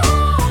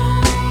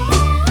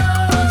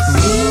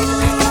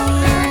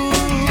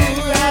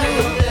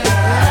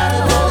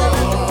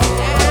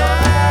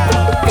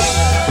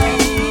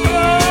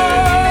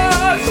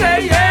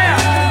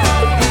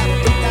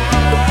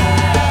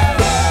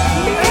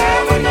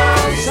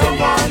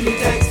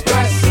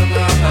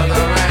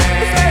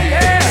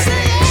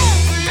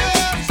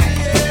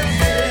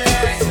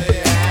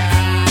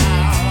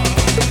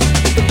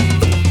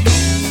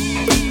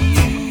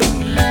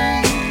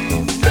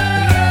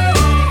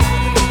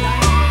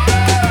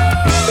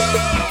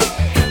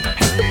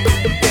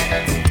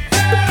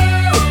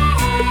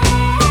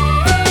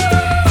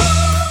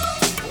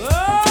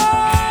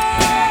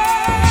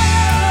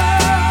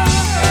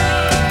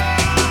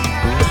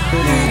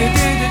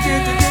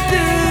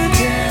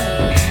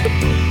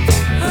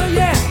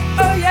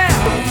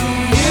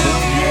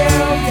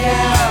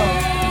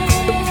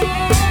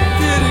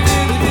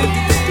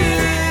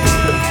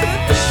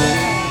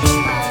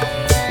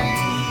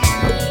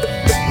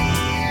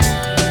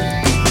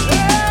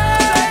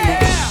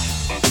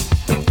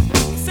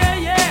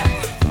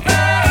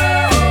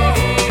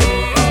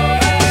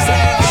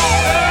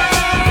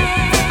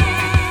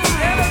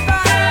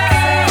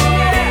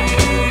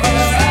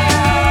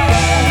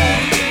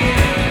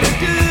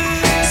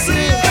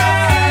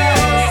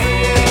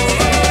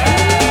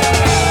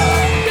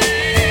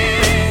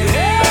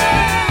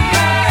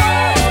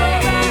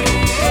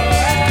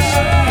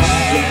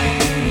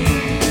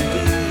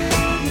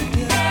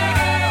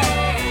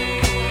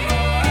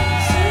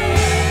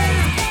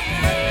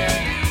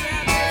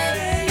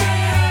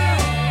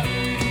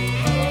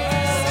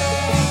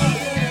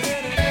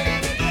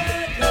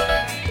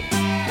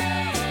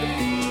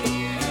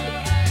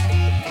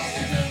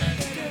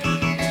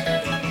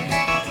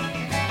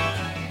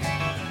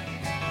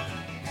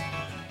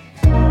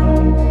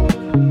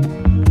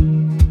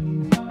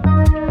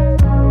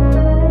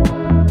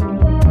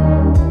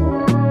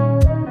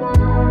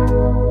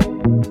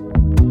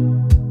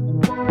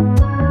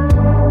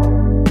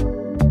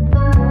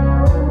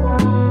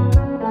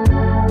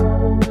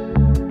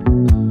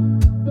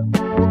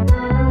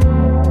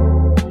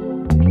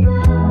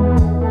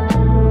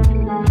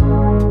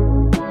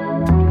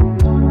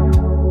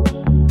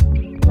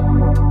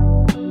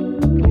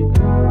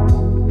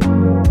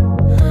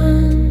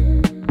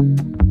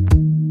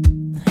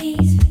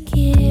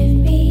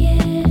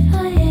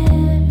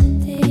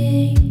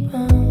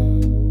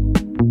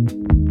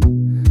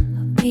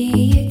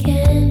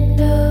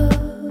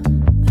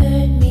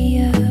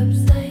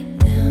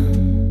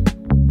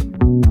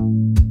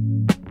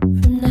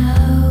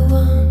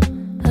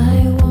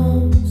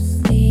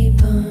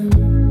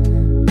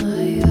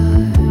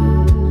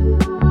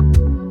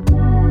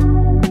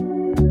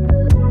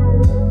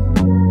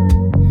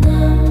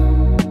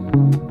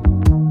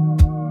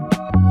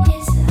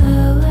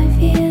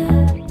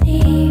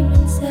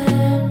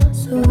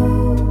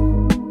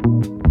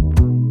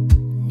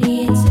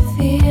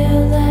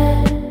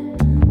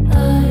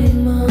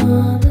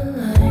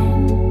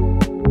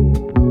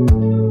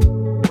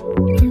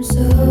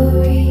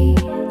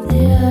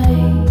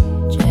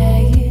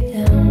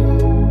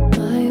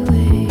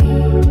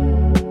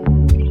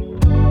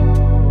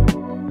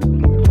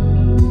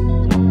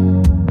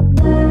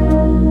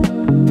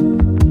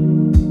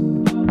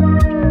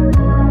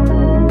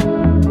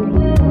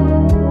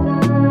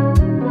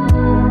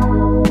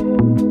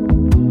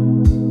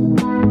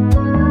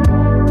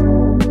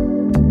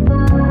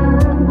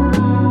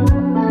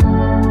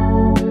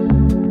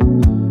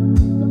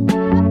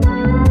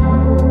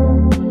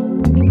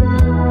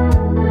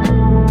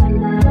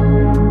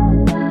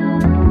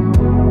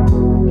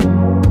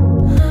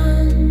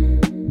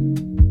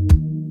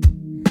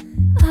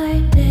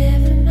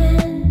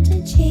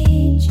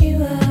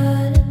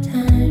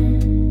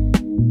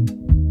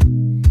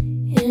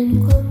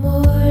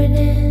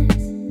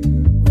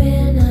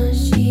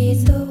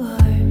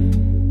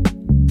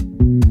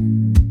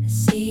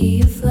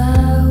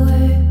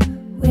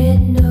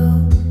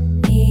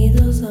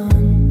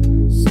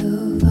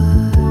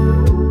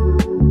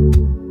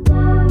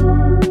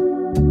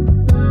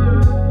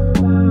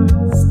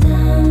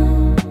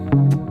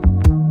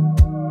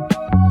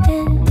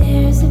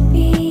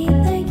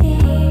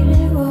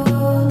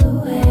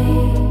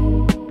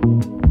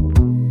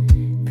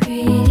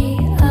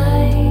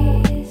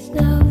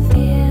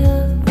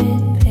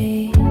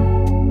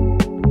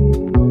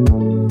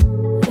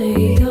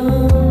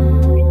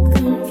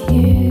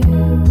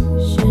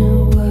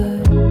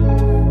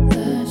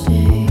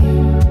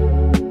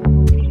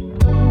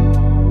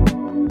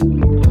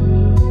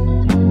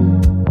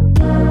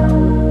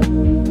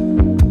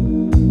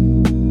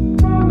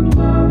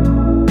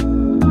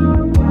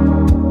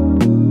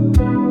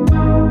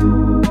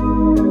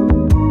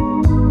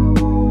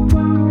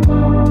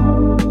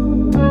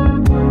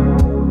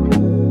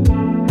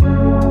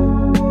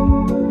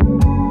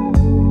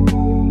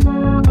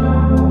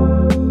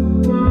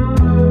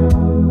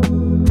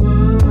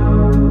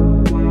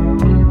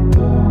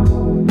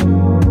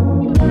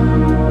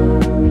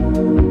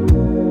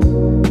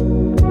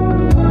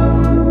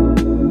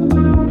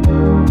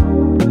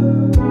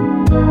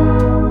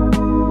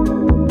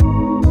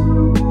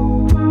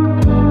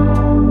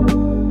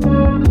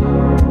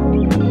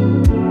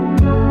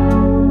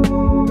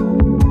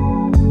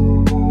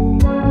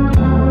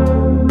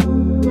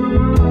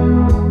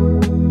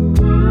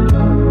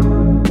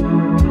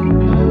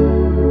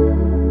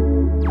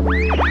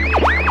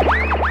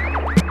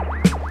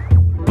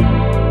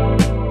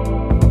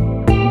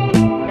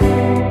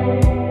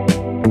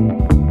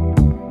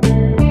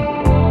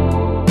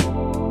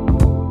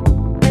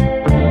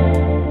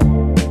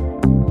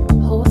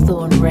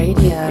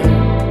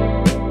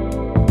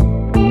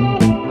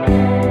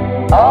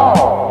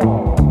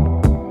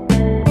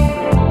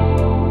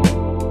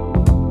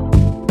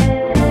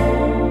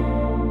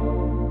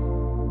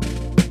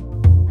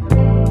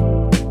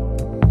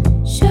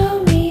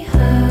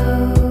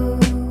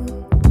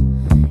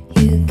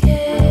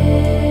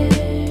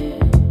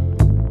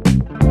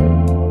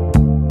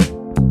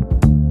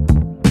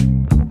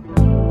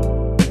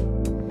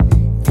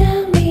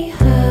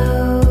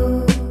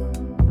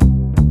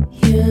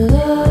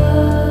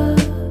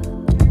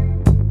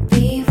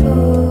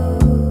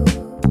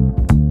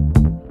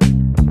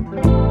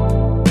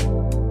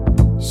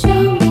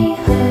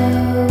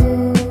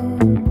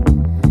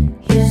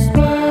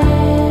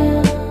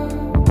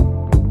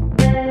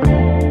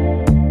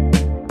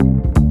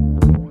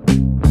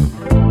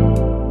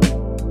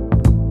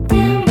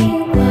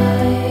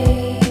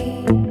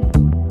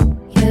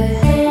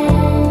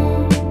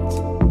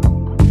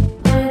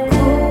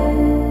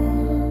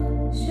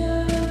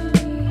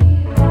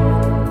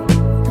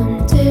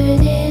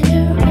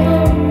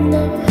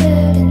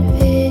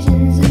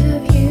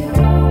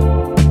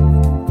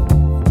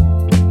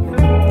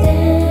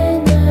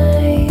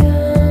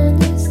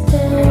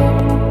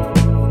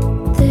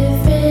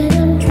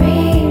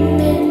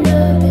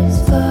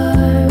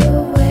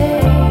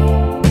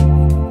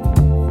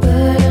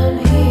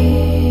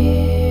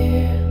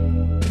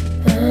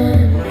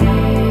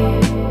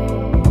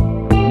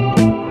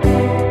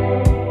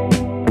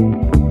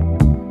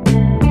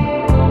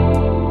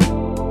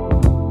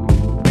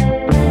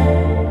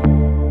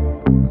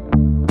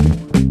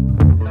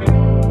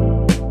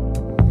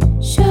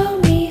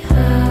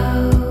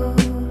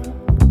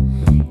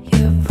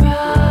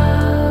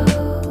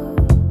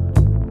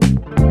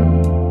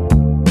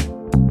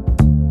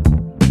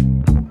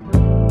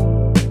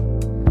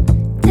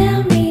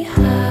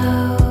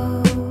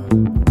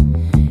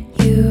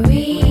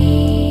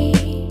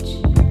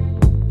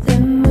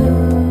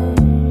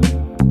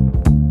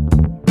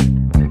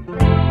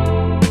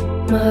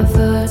 my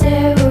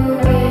father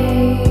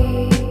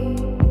away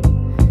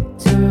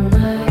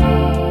tonight.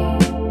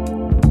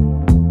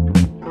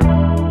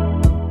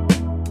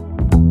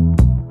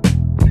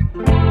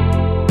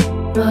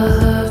 My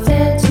heart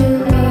had to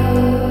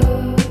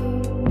love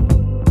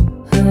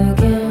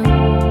again.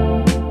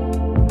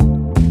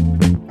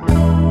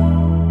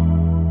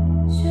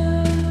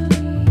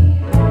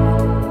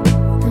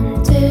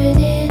 I'm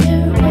turning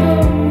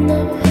around,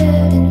 I'm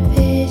having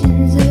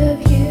visions of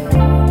you.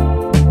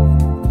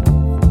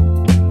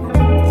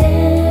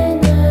 Then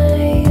I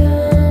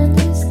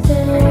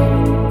understand,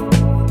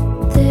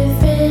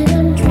 different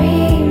I'm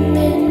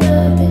dreaming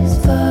of is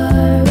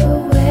far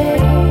away.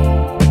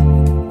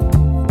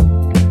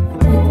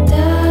 It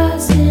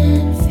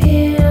doesn't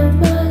feel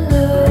my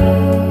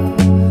love,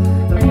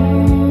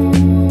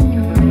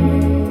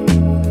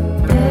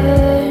 but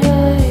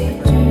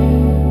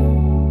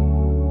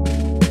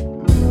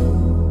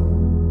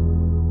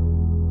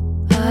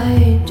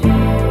I do.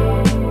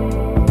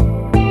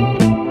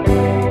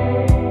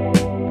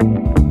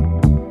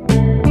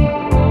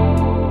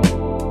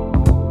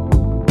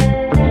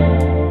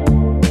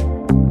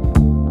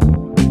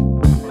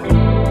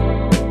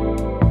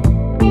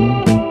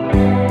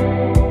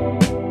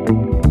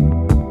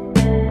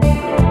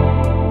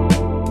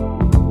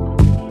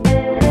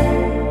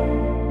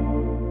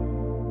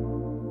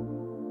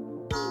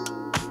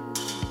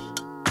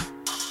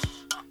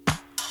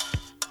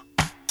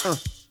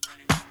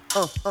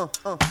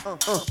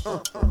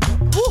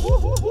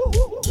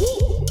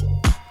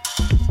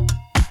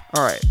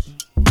 All right.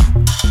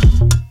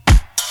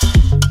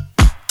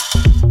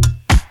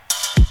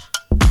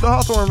 The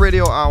Hawthorne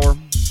Radio Hour.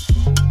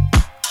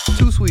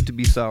 Too sweet to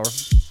be sour.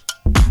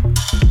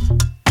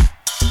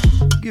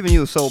 Giving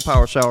you a soul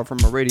power shower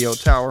from a radio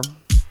tower.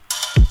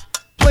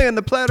 Playing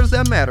the platters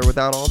that matter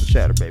without all the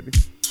chatter, baby.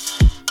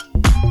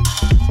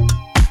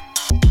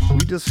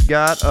 We just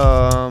got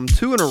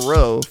 2 in a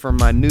row from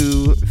my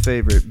new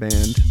favorite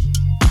band,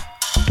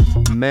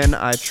 Men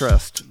I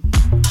Trust.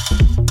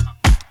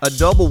 A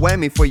double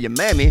whammy for your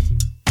mammy.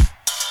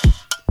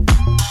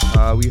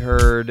 We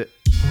heard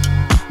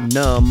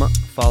Numb,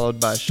 followed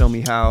by Show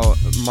Me How.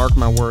 Mark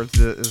my words,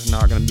 this is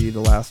not going to be the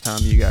last time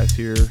you guys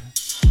hear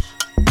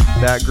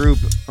that group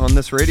on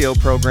this radio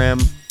program.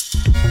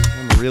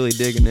 I'm really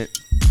digging it.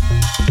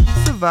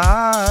 It's a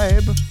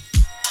vibe.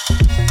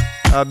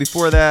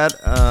 Before that,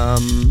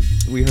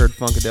 we heard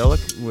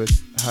Funkadelic with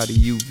How Do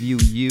You View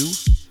You?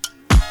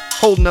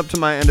 Holding up to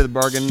my end of the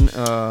bargain,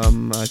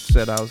 I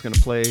said I was going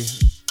to play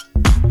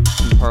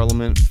in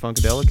Parliament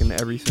Funkadelic in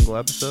every single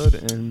episode,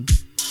 and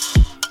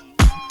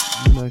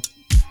I'm going to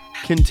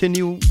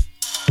continue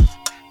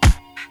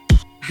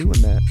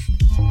doing that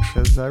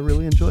because I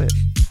really enjoy it.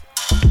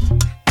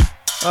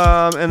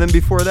 And then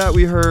before that,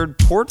 we heard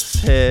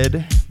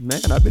Portishead.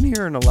 Man, I've been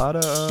hearing a lot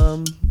of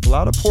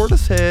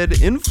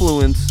Portishead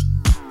influence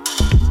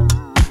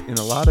in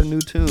a lot of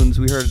new tunes.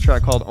 We heard a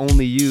track called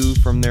Only You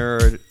from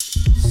their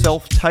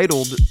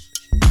self-titled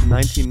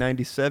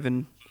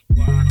 1997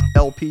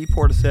 LP,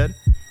 Portishead.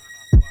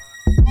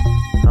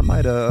 I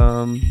might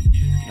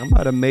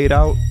have made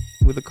out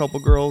with a couple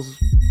girls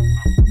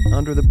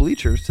under the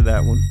bleachers to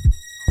that one.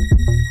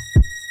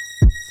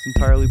 It's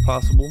entirely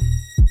possible.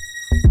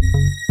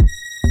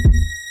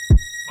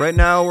 Right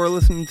now we're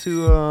listening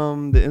to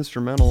the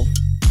instrumental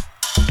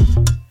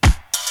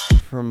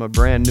from a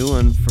brand new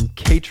one from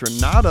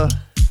Kaytranada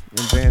and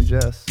Van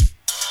Jess.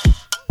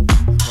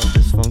 It's called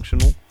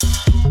Dysfunctional.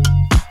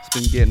 It's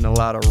been getting a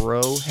lot of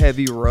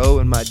heavy row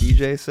in my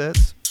DJ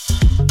sets.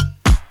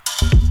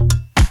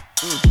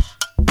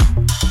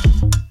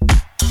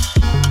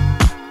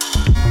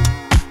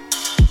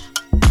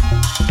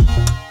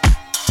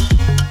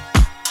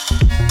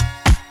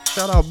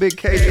 Shout out Big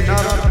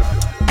Kaytranada.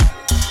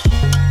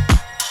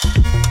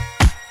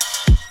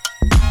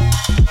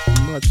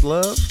 Much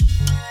love.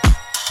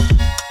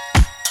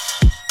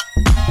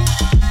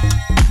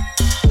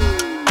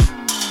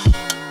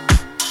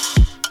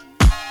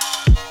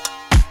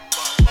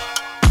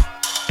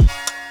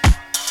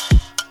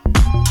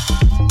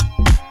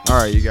 All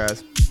right, you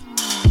guys.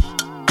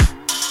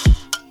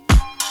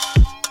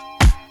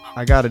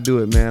 I gotta do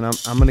it, man.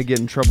 I'm gonna get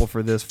in trouble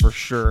for this for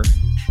sure.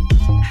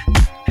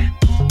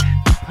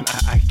 But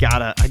I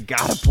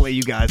gotta play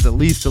you guys at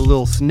least a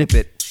little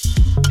snippet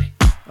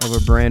of a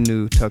brand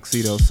new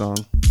Tuxedo song.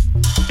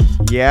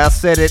 Yeah, I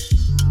said it.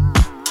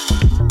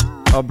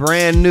 A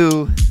brand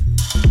new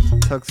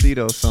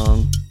Tuxedo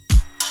song.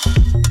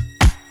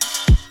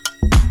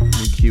 Let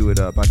me cue it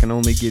up. I can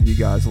only give you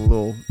guys a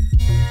little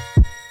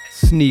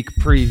sneak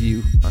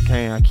preview. I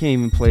can't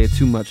even play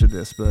too much of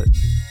this, but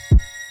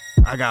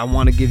I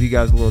want to give you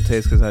guys a little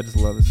taste because I just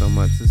love it so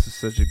much. This is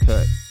such a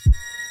cut.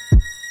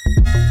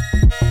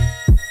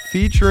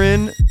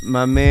 Featuring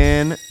my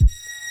main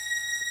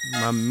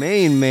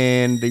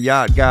man, the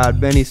yacht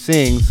god Benny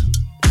Sings.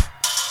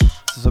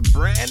 This is a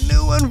brand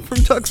new one from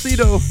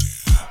Tuxedo.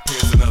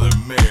 Here's another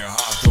Mayor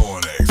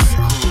Hawthorne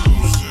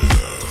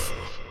exclusive.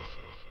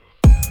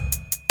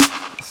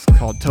 It's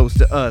called Toast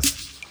to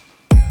Us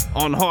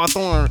on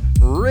Hawthorne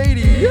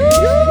Radio.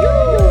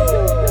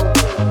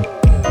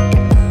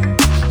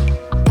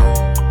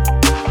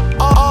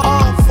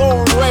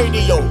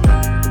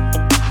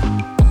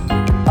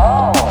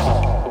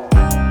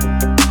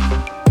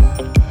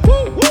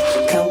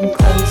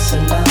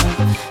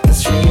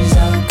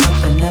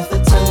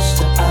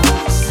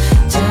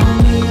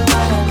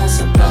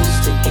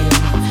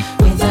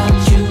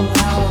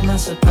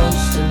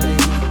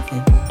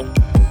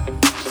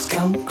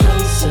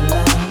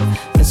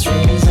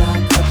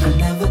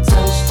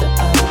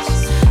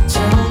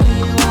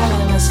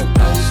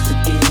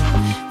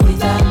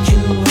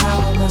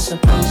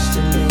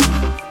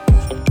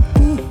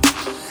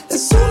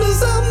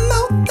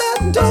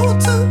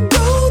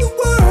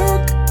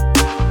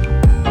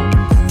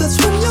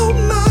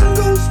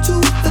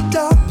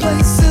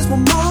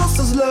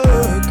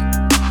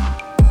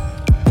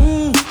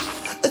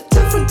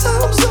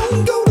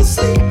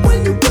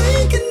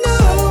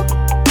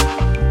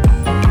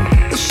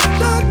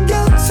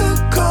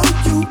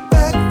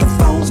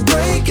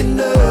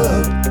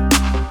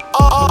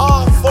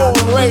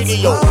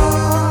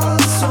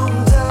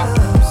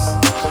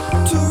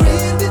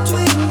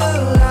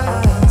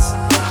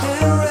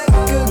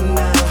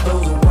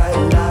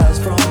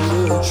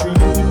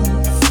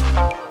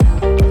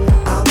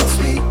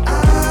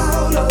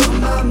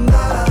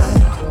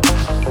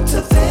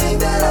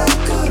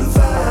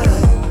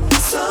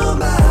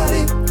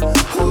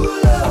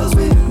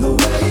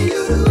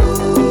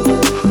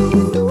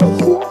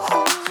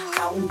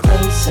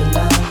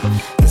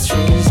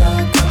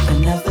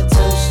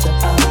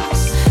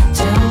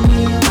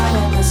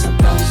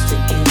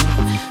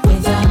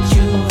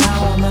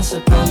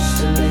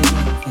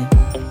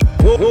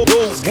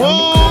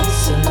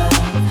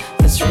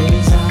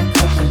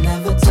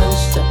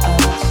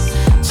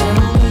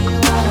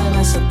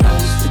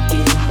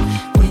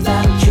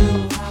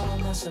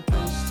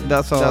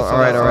 That's all. All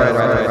right.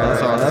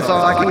 That's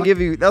all I can give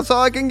you. That's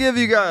all I can give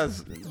you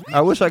guys.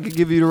 I wish I could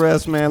give you the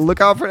rest, man. Look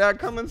out for that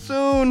coming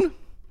soon.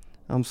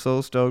 I'm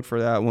so stoked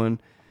for that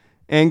one.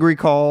 Angry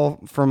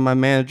call from my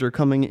manager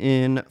coming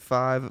in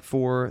 5,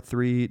 4,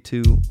 3,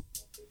 2.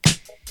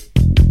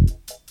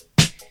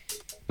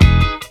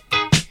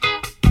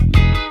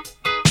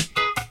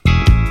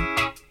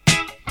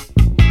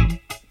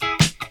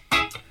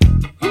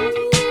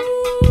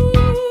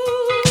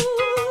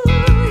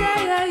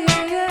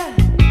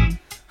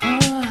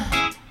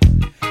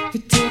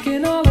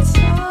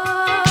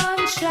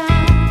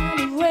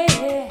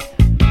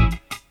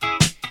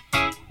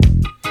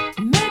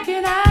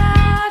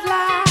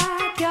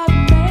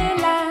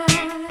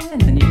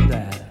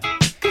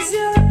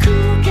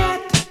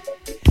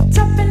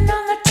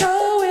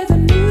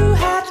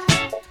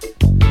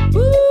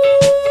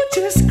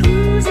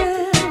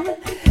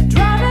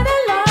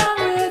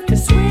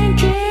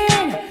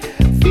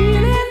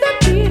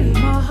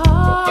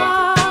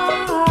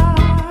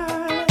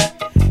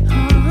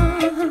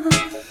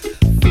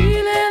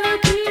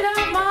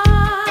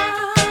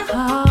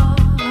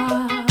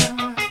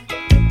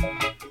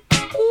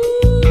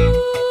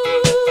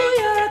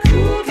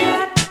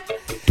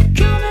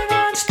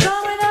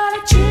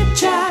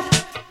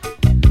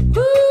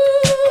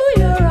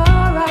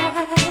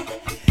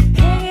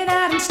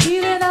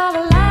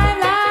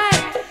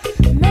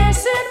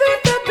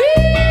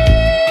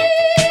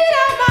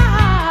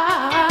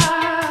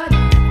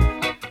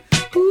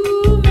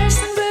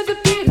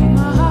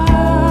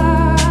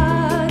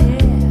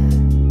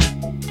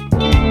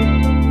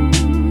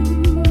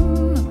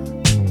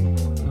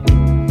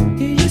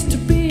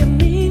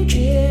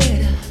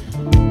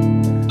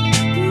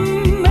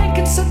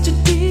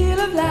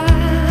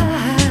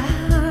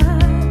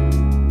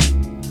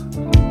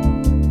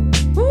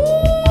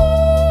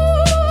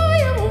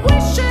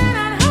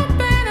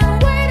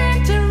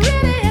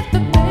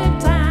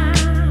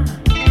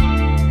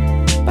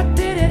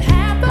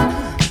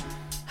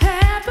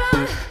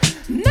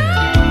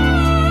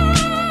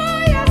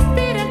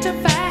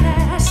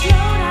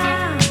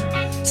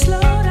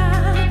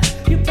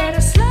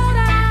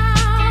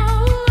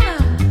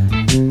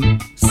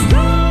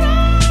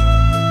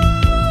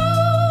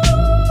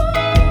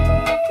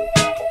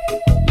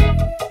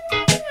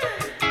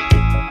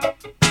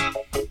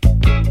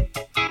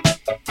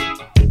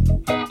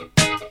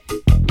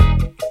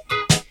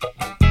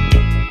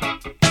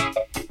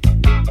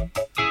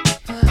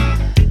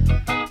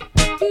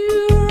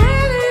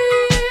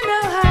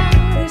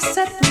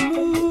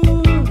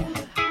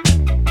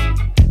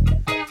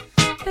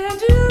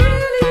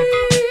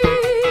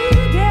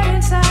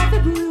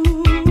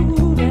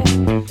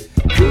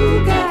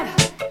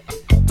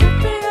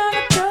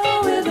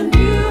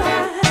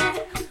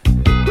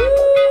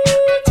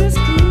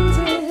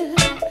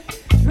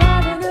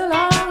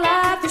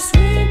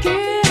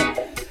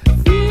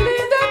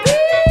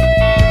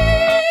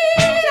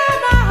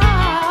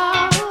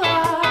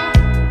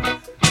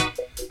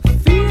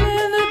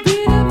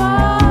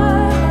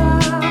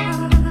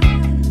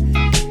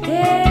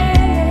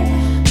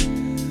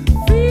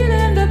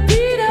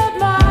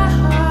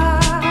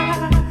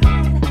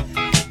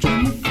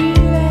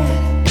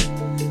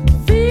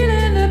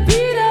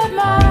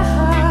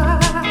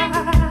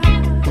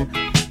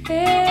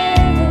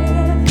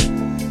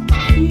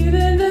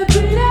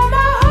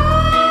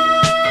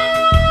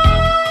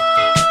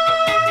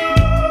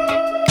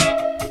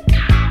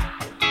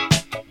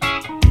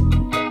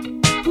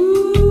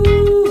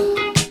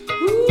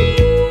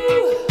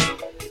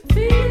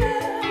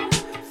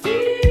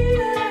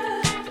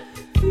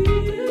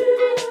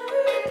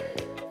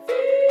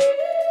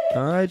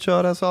 right,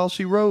 y'all, that's all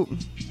she wrote.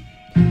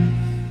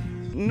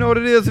 You know what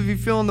it is. If you're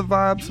feeling the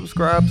vibe,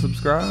 subscribe.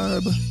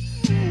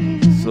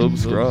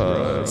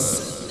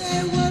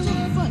 There was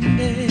a fun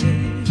day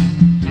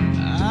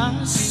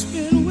I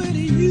spent with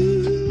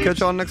you. Catch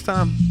y'all next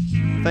time.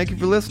 Thank you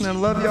for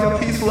listening. Love y'all.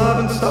 Peace, love,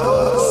 and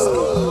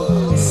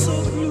soul.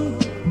 So blue,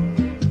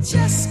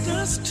 just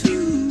us two.